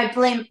 I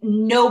blame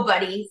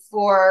nobody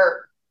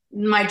for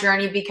my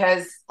journey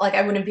because like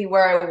I wouldn't be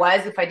where I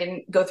was if I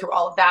didn't go through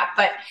all of that.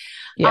 But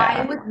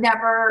I was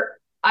never,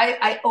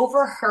 I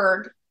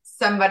overheard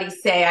somebody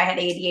say I had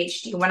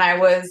ADHD when I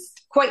was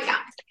quite young.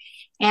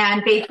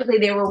 And basically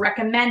they were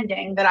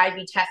recommending that I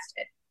be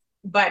tested.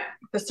 But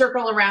the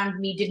circle around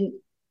me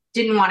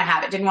didn't want to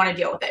have it, didn't want to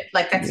deal with it.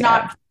 Like that's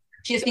not,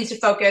 she just needs to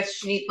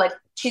focus.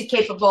 She's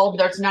capable.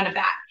 There's none of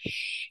that.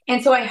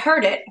 And so I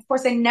heard it. Of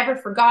course, I never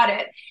forgot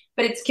it,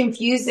 but it's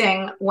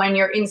confusing when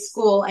you're in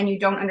school and you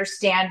don't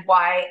understand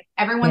why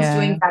everyone's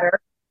doing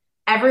better.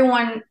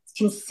 Everyone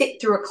can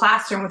sit through a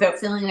classroom without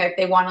feeling like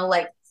they want to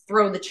like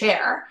throw the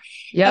chair.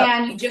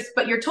 And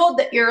but you're told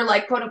that you're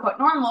like quote unquote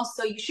normal.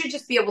 So you should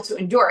just be able to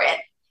endure it.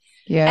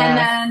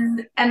 Yeah.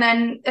 And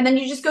then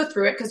you just go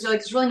through it because you're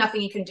like, there's really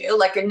nothing you can do.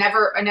 Like I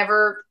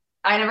never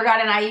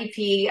got an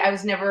IEP. I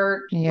was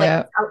never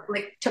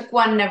like took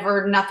one,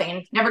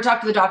 nothing, never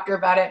talked to the doctor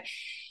about it.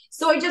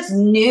 So I just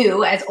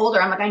knew as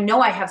older, I'm like, I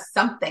know I have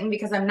something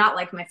because I'm not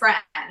like my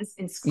friends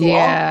in school.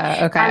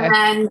 Yeah.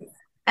 Okay.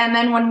 And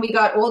then when we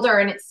got older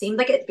and it seemed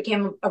like it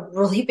became a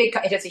really big,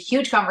 it's a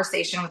huge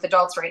conversation with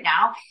adults right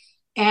now.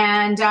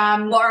 And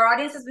well, our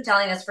audience has been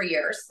telling us for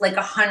years, like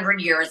 100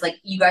 years, like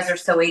you guys are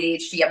so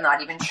ADHD. I'm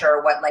not even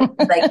sure what like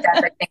that's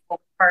I think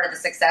part of the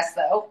success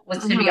though was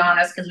to be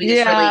honest because we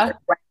just really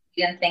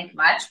didn't think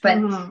much, but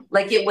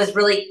like it was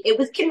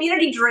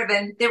community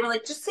driven. They were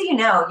like, just so you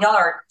know, y'all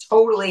are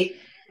totally.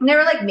 And they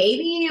were like,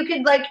 maybe you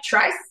could like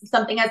try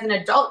something as an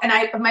adult. And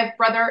my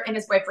brother and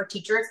his wife were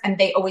teachers, and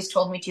they always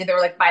told me to. They were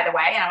like, by the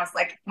way, and I was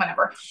like,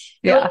 whatever.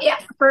 Yeah.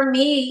 So, for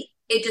me,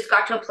 it just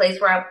got to a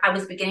place where I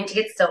was beginning to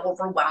get so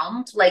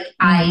overwhelmed. Like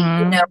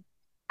I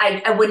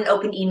wouldn't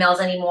open emails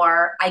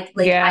anymore. I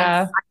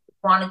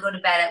want to go to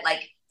bed at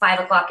like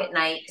 5:00 at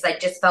night because I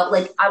just felt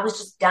like I was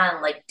just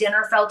done. Like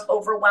dinner felt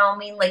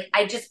overwhelming. Like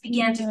I just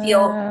began to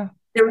feel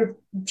there were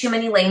too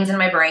many lanes in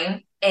my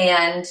brain.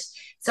 And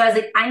so I was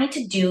like, I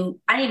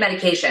need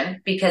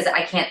medication because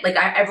I can't, like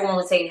everyone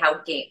was saying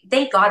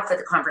thank God for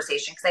the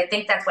conversation. Cause I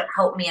think that's what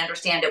helped me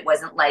understand it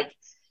wasn't like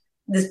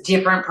this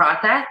different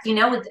process,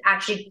 it's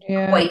actually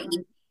quite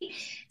easy.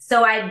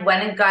 So I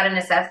went and got an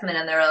assessment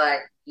and they were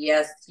like,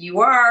 yes,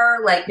 you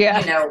are like,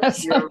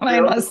 that's you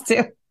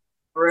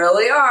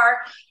really are.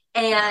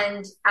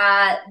 And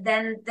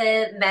then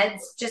the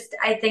meds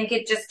I think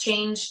it just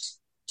changed,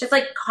 just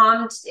like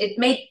calmed, it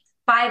made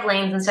 5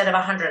 lanes instead of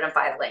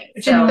 105 lanes.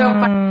 Which is so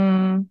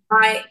funny.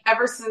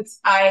 Ever since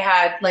I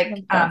had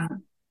like,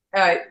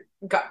 I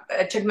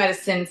took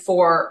medicine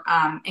for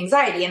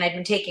anxiety and I'd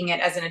been taking it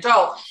as an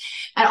adult,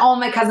 and all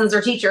my cousins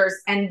are teachers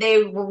and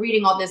they were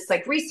reading all this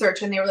like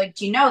research and they were like,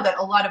 do you know that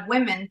a lot of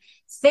women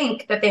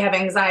think that they have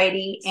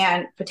anxiety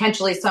and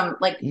potentially some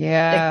like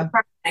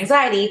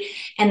anxiety,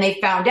 and they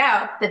found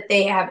out that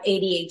they have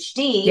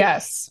ADHD.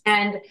 Yes.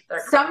 And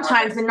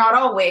sometimes and not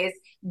always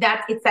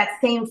that it's that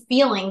same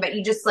feeling that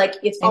you just like,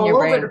 it's all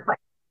over the place.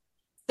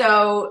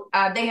 So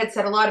they had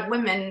said a lot of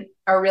women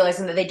are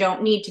realizing that they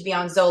don't need to be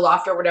on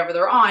Zoloft or whatever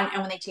they're on.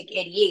 And when they take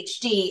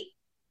ADHD,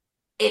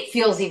 it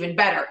feels even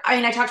better. I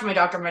mean, I talked to my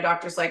doctor. My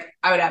doctor's like,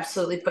 I would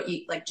absolutely put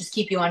you, like, just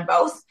keep you on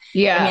both.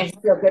 Yeah. I mean, I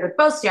just feel good with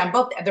both. Stay on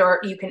both.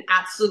 You can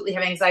absolutely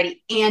have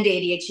anxiety and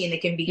ADHD, and they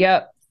can be.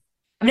 Yep.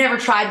 I've never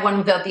tried one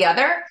without the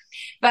other,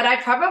 but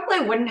I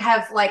probably wouldn't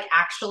have like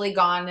actually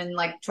gone and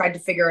like tried to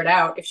figure it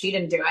out if she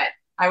didn't do it.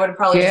 I would have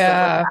probably just lived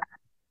with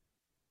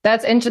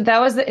that. That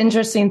was the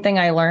interesting thing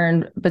I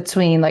learned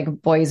between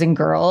like boys and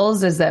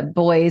girls is that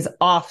boys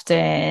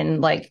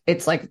often like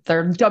it's like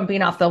they're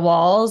jumping off the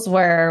walls,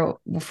 where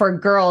for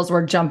girls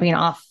we're jumping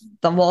off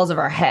the walls of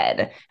our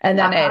head, and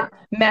then it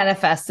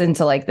manifests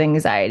into like the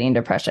anxiety and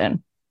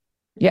depression.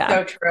 Yeah.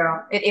 So true.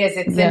 It is.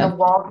 It's in the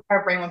walls of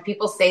our brain. When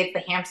people say it's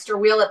the hamster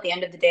wheel, at the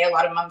end of the day, a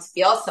lot of moms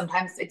feel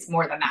sometimes it's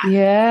more than that.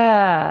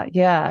 Yeah.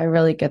 Yeah. I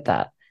really get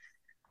that.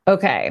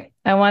 Okay.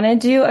 I want to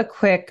do a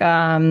quick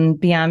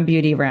Beyond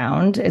Beauty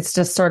round. It's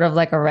just sort of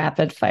like a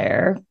rapid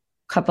fire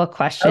couple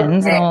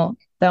questions. Okay. And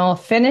then we'll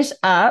finish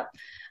up.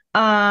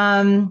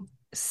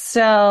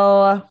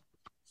 So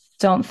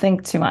don't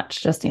think too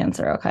much. Just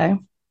answer. Okay.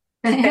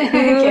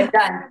 Okay,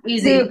 done.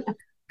 Easy.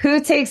 Who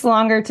takes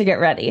longer to get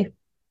ready?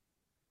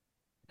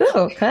 Ooh,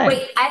 okay.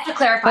 Wait, I have to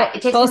clarify.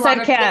 It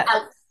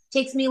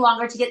takes me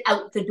longer to get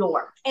out the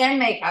door. And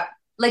makeup.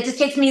 Like, just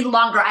takes me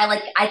longer.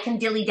 I can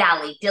dilly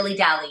dally.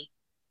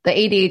 The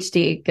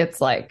ADHD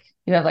gets like,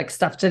 you have like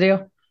stuff to do.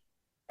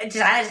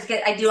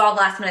 I do all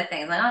last minute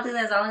things. Like, I'll do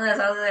this, I'll do this,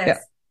 I'll do this. Yeah.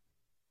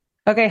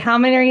 Okay. How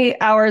many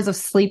hours of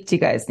sleep do you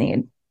guys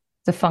need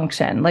to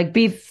function? Like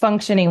be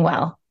functioning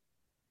well?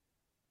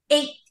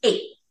 8.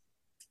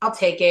 I'll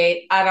take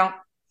 8.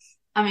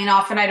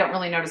 Often I don't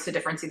really notice a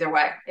difference either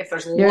way. If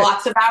there's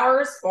lots of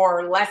hours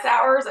or less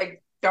hours, I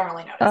don't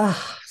really notice.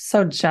 Oh,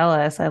 so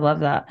jealous. I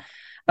love that.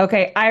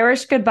 Okay.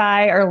 Irish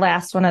goodbye or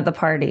last one at the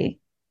party?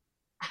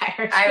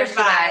 Irish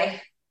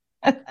goodbye.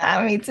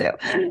 Me too.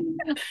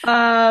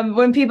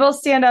 When people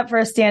stand up for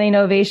a standing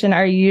ovation,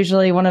 are you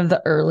usually one of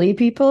the early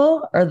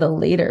people or the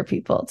later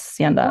people to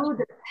stand up? Ooh,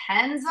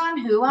 depends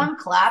on who I'm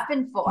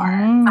clapping for.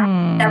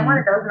 I've done one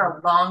of those in a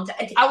long time.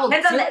 It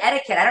depends on the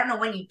etiquette. I don't know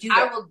when you do it.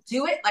 I will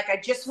do it. Like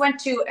I just went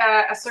to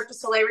a Cirque du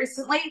Soleil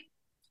recently.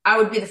 I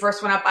would be the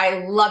first one up.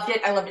 I loved it.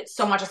 I loved it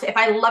so much. If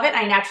I love it,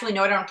 I naturally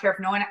know it. I don't care if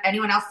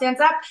anyone else stands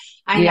up.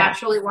 I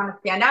naturally want to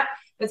stand up.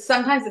 But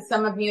sometimes at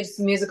some of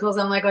musicals,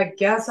 I'm like, I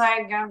guess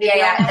I gotta be. No.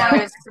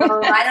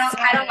 So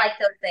I don't like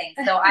those things.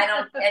 So I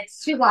don't.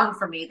 It's too long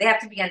for me. They have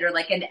to be under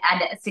like an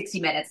 60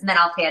 minutes, and then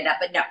I'll stand up.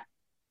 But no.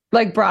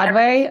 Like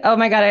Broadway? Oh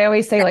my God! I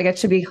always say like it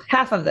should be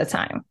half of the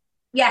time.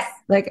 Yes.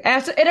 Like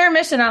after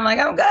intermission, I'm like,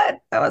 I'm good.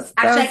 I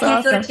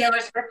can't go to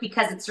Taylor Swift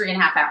because it's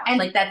 3.5 hours. And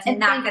like that's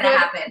not going to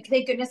happen.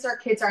 Thank goodness our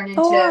kids aren't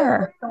into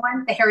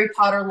the Harry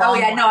Potter. Oh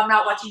yeah, no, I'm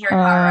not watching Harry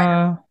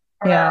Potter.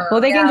 Yeah. Well,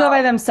 they can go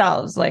by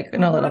themselves, like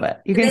in a little bit.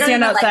 You can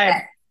stand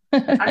outside. I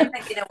don't even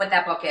think they know what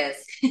that book is.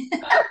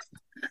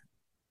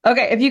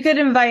 Okay. If you could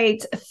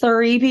invite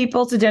 3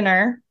 people to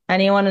dinner,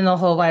 anyone in the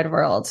whole wide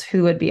world,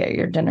 who would be at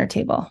your dinner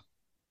table?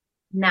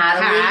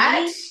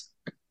 Natalie.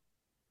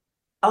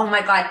 Oh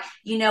my God.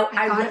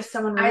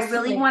 I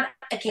really want,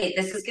 okay,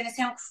 this is going to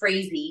sound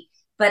crazy,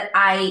 but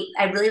I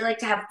really like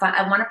to have fun.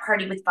 I want to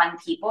party with fun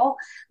people.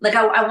 Like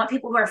I want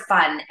people who are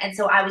fun. And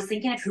so I was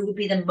thinking of who would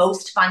be the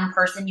most fun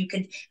person you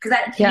could, because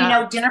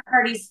dinner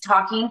parties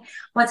talking,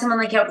 want someone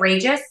like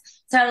outrageous.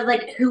 So I was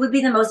like, who would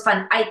be the most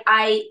fun?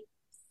 I'd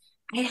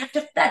have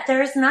to, that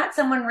there's not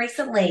someone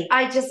recently.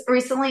 I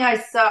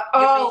saw,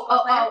 no,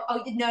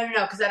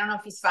 because I don't know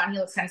if he's fun. He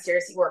looks kind of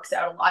serious. He works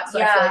out a lot.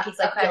 So I feel like he's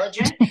like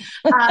diligent.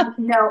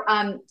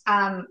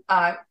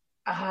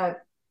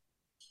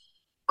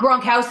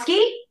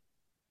 Gronkowski.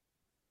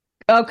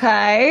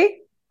 Okay.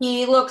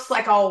 He looks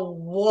like a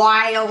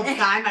wild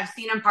time. I've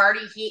seen him party.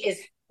 He is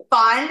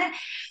fun.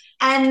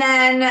 And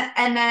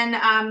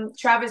then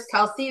Travis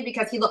Kelce,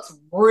 because he looks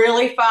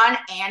really fun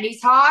and he's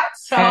hot.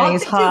 So and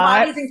he's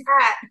hot. Bodies and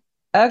cat.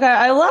 Okay,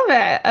 I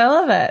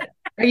love it.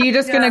 Are you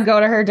just gonna go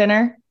to her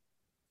dinner?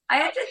 I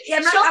have to. Yeah,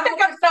 she'll pick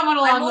up someone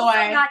along the way.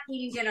 I'm not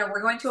eating dinner.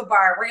 We're going to a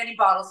bar. We're getting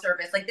bottle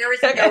service. Like there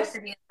is no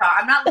sitting talk.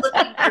 I'm not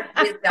looking for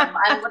wisdom.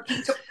 I'm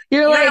looking to.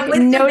 You're like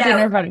no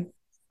dinner party.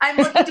 I'm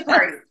looking to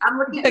party. I'm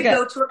looking to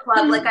go to a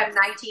club like I'm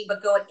 19,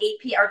 but go at 8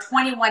 p.m. or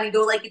 21 and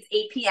go like it's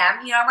 8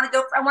 p.m. You know, I want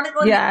to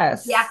go in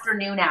the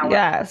afternoon hour.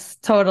 Yes,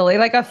 totally.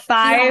 Like a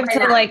 5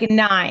 to like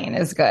 9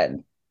 is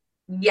good.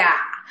 Yeah.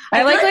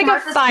 I like a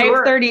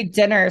 5:30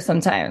 dinner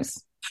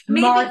sometimes.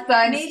 Maybe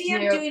I'm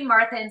doing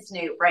Martha and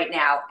Snoop right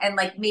now. And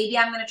like maybe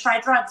I'm going to try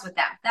drugs with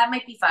them. That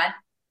might be fun.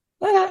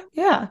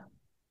 Yeah.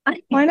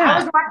 Why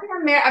not? I was watching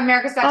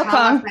America's Got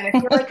Talent last night. I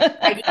feel like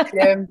I need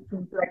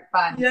to like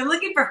fun. Yeah, I'm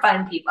looking for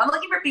fun people. I'm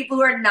looking for people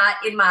who are not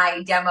in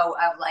my demo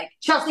of like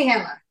Chelsea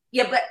Handler.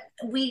 Yeah, but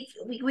we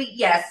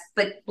yes,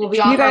 but you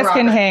guys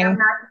can hang. I'm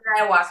not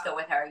ayahuasca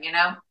with her, you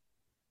know?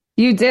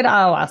 You did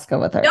ayahuasca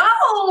with her.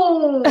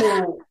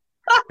 No.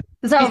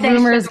 This is how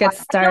rumors get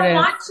started. I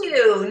don't want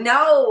to.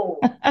 No.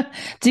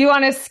 Do you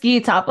want to ski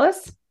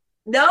topless?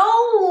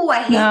 No,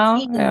 I hate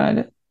skiing.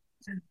 No.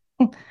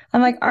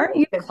 I'm like, aren't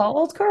you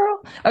cold,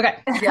 girl? Okay.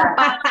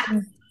 Yeah.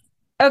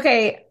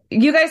 Okay.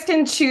 You guys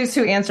can choose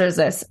who answers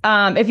this.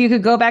 If you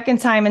could go back in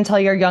time and tell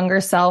your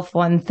younger self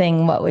one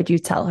thing, what would you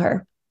tell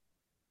her?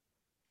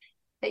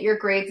 That your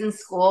grades in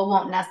school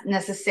won't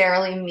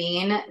necessarily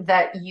mean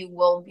that you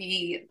will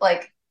be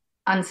like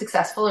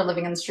unsuccessful or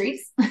living in the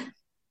streets.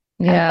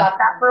 Yeah. I thought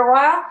that for a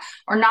while,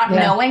 or not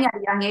knowing at a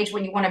young age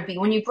when you want to be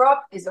when you grow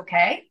up is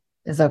okay.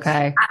 Is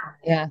okay.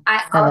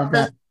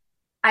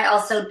 I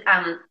also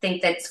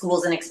think that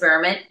school's an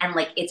experiment, and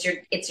like it's your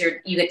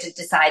you get to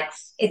decide.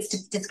 It's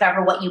to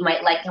discover what you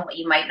might like and what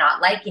you might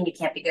not like, and you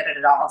can't be good at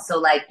it all. So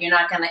like you're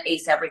not going to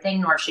ace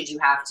everything, nor should you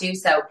have to.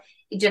 So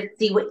you just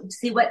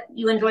see what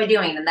you enjoy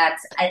doing, and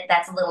that's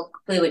a little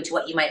clue into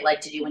what you might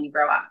like to do when you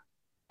grow up.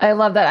 I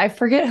love that. I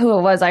forget who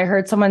it was. I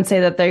heard someone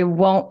say that they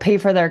won't pay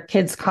for their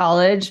kids'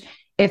 college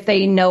if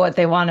they know what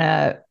they want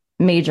to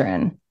major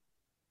in.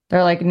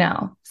 They're like,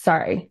 no,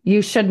 sorry,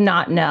 you should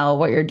not know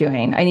what you're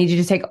doing. I need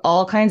you to take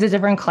all kinds of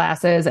different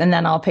classes and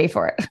then I'll pay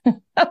for it. Wow.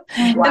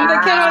 And the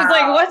kid was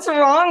like, what's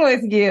wrong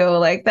with you?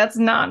 Like, that's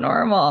not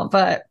normal.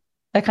 But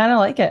I kind of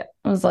like it.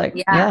 I was like,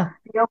 yeah.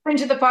 Be open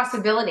to the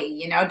possibility,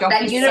 you know, don't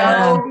that be it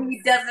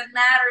doesn't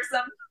matter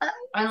sometimes.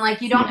 And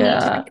like, you don't need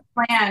to make a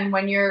plan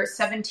when you're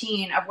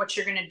 17 of what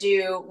you're going to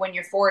do when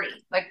you're 40.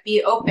 Like,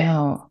 be open.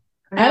 No.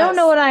 I don't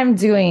know what I'm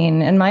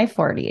doing in my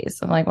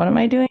 40s. I'm like, what am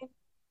I doing?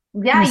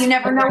 Yeah, you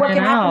never know what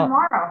can happen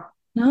tomorrow.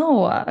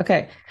 No.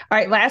 Okay. All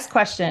right. Last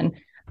question.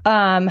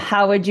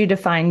 How would you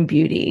define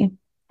beauty?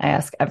 I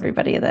ask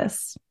everybody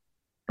this.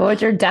 What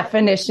would your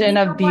definition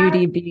of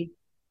beauty be?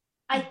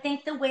 I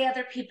think the way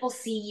other people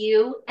see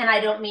you, and I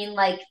don't mean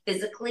like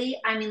physically,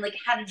 I mean like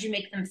how did you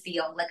make them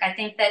feel? Like I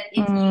think that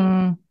if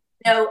you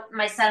know,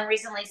 my son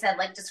recently said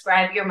like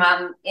describe your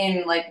mom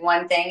in like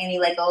one thing, and he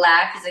like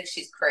laughed. He's like,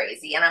 she's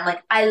crazy, and I'm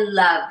like, I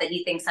love that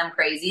he thinks I'm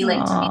crazy.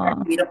 Like to me,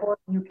 that's beautiful.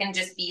 You can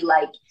just be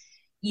like,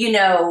 you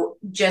know,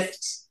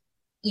 just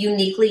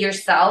uniquely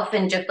yourself,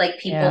 and just like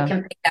people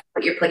can pick up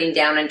what you're putting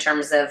down in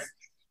terms of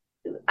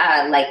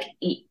like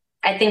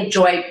I think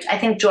joy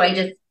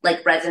just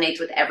like resonates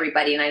with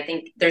everybody, and I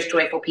think there's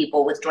joyful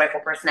people with joyful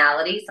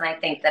personalities, and I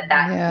think that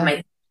might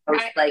be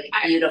most like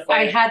beautiful.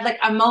 I had like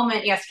a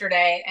moment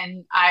yesterday,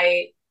 and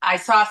I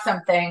saw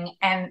something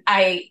and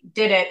I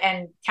did it,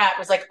 and Kat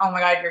was like, "Oh my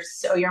God, you're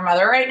so your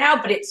mother right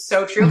now," but it's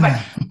so true.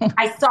 But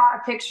I saw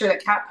a picture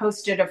that Kat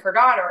posted of her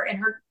daughter, and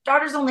her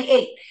daughter's only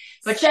 8,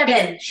 but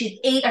 7. She's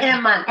 8 in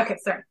a month. Okay,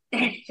 sorry.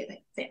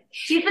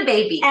 She's a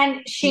baby,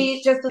 and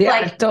she just was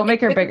like, "Don't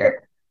make her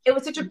bigger." It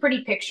was such a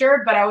pretty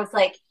picture, but I was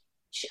like,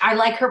 I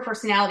like her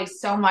personality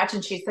so much,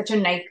 and she's such a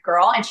nice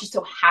girl, and she's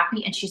so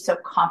happy, and she's so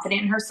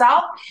confident in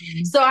herself.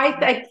 So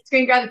I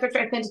screen grabbed the picture,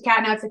 I sent to Kat,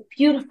 and I was like,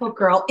 beautiful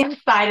girl,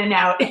 inside and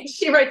out. And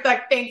she writes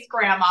like, thanks,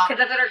 Grandma.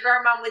 Because that's what her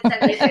grandma would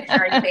send me a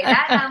picture and say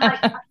that, and I'm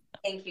like,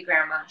 thank you,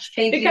 Grandma.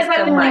 Thank you so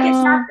much. Like,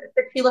 it's not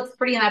that she looks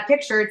pretty in that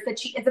picture; it's that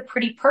she is a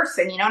pretty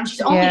person, you know. And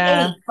she's only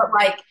 8, but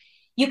like,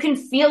 you can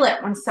feel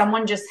it when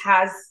someone just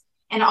has,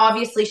 and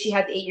obviously she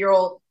has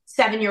 7-year-old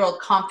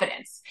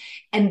confidence.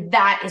 And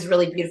that is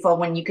really beautiful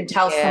when you can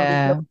tell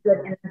somebody feels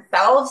good in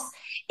themselves.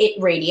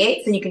 It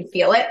radiates and you can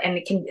feel it,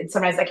 and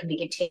sometimes that can be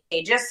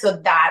contagious.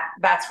 So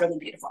that's really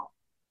beautiful.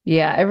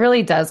 Yeah, it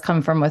really does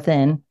come from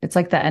within. It's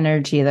like the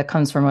energy that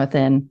comes from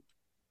within.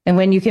 And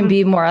when you can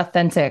be more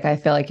authentic, I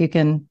feel like you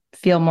can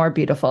feel more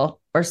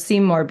beautiful or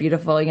seem more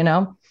beautiful, you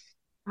know?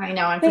 I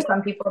know. And for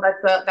some people,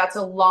 that's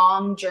a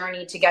long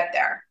journey to get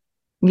there.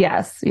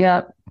 Yes.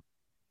 Yep.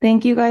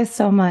 Thank you guys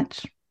so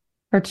much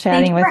for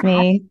chatting with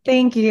me.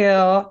 Thank you.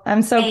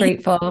 I'm so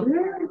grateful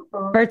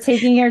for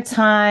taking your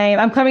time.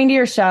 I'm coming to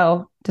your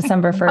show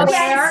December 1st. Oh,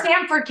 yeah, in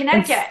Stamford,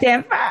 Connecticut.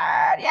 Stanford.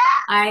 Yeah.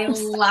 I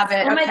love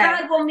it. Oh my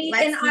God, we'll meet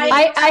in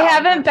I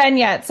haven't been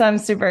yet, so I'm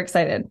super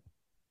excited.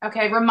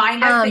 Okay,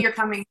 remind us that you're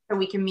coming so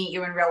we can meet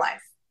you in real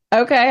life.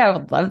 Okay, I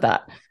would love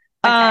that.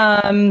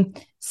 Okay.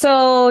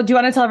 So do you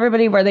want to tell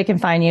everybody where they can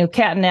find you?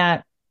 Cat and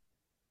Nat.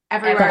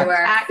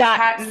 Everywhere. At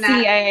Cat and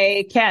Nat.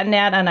 CA, Cat and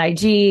Nat on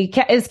IG.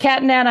 Is Cat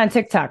and Nat on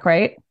TikTok,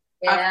 right?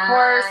 Yeah, of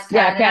course.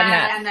 Cat and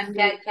Nat. And then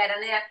Cat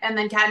and Nat. And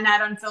then Cat and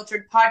Nat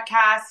Unfiltered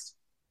podcast.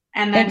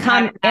 And then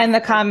the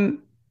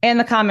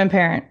Common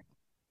Parent,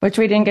 which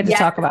we didn't get to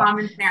talk about.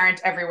 Common Parent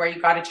everywhere. You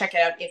got to check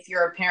it out if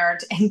you're a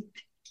parent and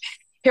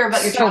hear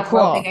about your child's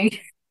well-being.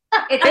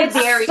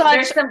 It's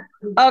such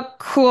a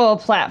cool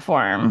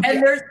platform.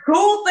 And there's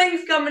cool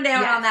things coming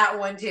down on that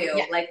one too.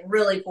 Yeah. Like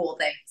really cool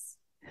things.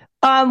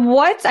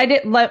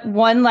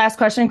 One last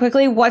question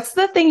quickly. What's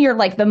the thing you're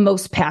like the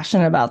most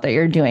passionate about that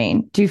you're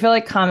doing? Do you feel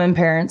like Common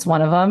Parent's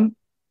one of them?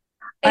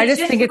 I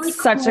just think really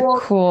it's such a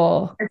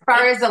cool. As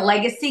far as a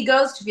legacy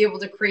goes, to be able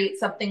to create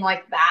something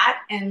like that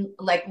and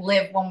like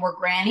live when we're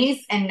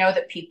grannies and know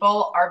that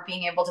people are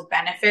being able to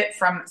benefit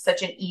from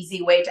such an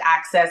easy way to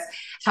access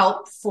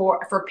help for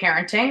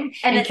parenting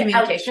and it's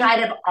communication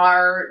outside of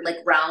our like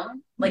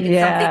realm. Like it's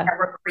something that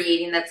we're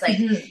creating that's like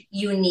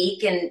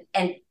unique and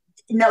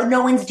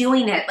no one's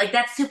doing it. Like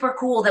that's super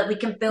cool that we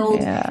can build.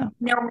 Yeah.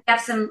 We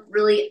have some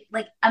really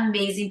like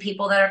amazing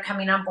people that are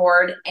coming on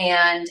board,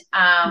 and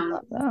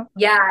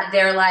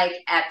they're like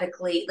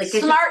epically like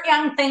smart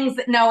young things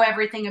that know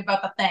everything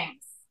about the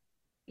things.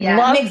 Yeah,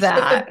 love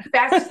that. The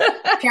best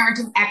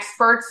parenting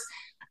experts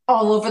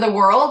all over the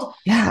world,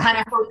 kind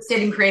of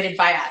hosted and created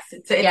by us.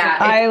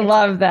 I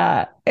love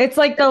that. It's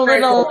like the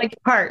little like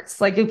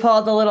parts, like you pull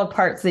out the little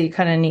parts that you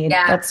kind of need.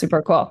 Yeah. That's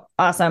super cool.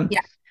 Awesome.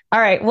 Yeah.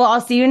 All right. Well, I'll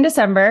see you in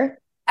December.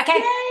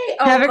 Okay.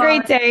 Have a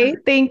great day.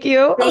 Thank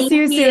you. I'll see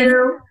you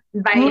soon.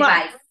 Bye.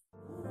 Bye.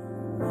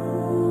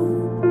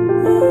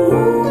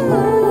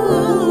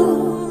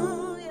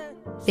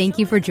 Thank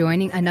you for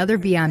joining another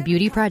Beyond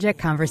Beauty Project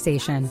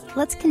conversation.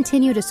 Let's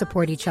continue to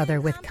support each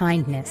other with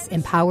kindness,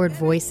 empowered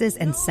voices,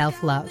 and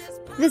self-love.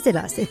 Visit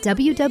us at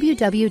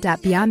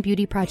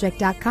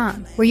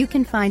www.beyondbeautyproject.com, where you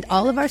can find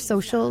all of our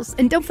socials,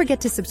 and don't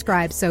forget to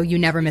subscribe so you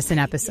never miss an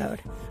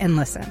episode. And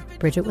listen,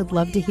 Bridget would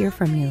love to hear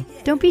from you.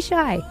 Don't be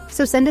shy.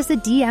 So send us a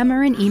DM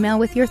or an email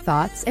with your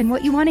thoughts and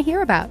what you want to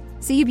hear about.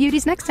 See you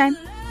beauties next time.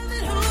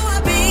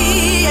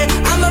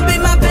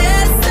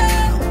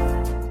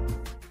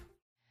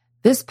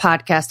 This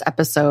podcast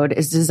episode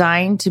is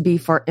designed to be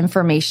for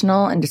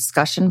informational and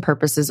discussion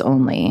purposes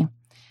only.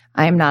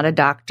 I am not a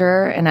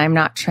doctor, and I'm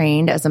not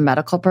trained as a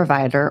medical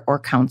provider or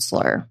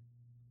counselor.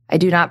 I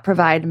do not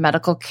provide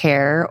medical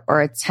care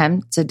or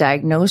attempt to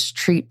diagnose,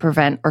 treat,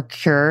 prevent, or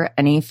cure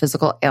any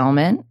physical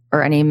ailment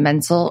or any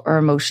mental or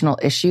emotional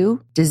issue,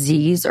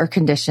 disease, or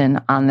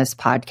condition on this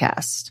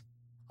podcast.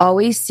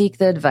 Always seek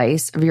the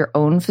advice of your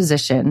own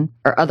physician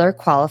or other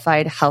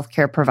qualified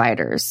healthcare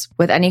providers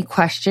with any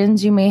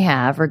questions you may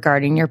have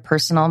regarding your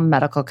personal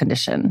medical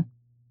condition.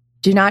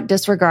 Do not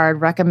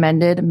disregard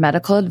recommended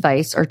medical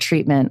advice or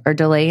treatment or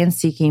delay in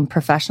seeking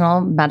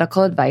professional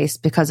medical advice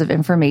because of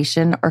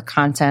information or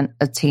content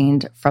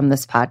obtained from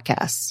this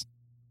podcast.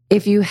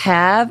 If you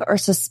have or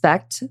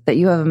suspect that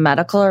you have a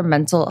medical or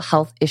mental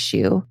health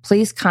issue,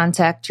 please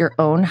contact your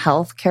own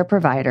healthcare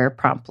provider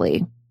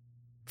promptly.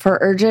 For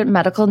urgent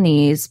medical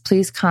needs,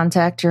 please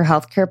contact your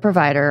healthcare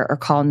provider or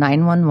call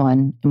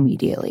 911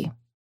 immediately.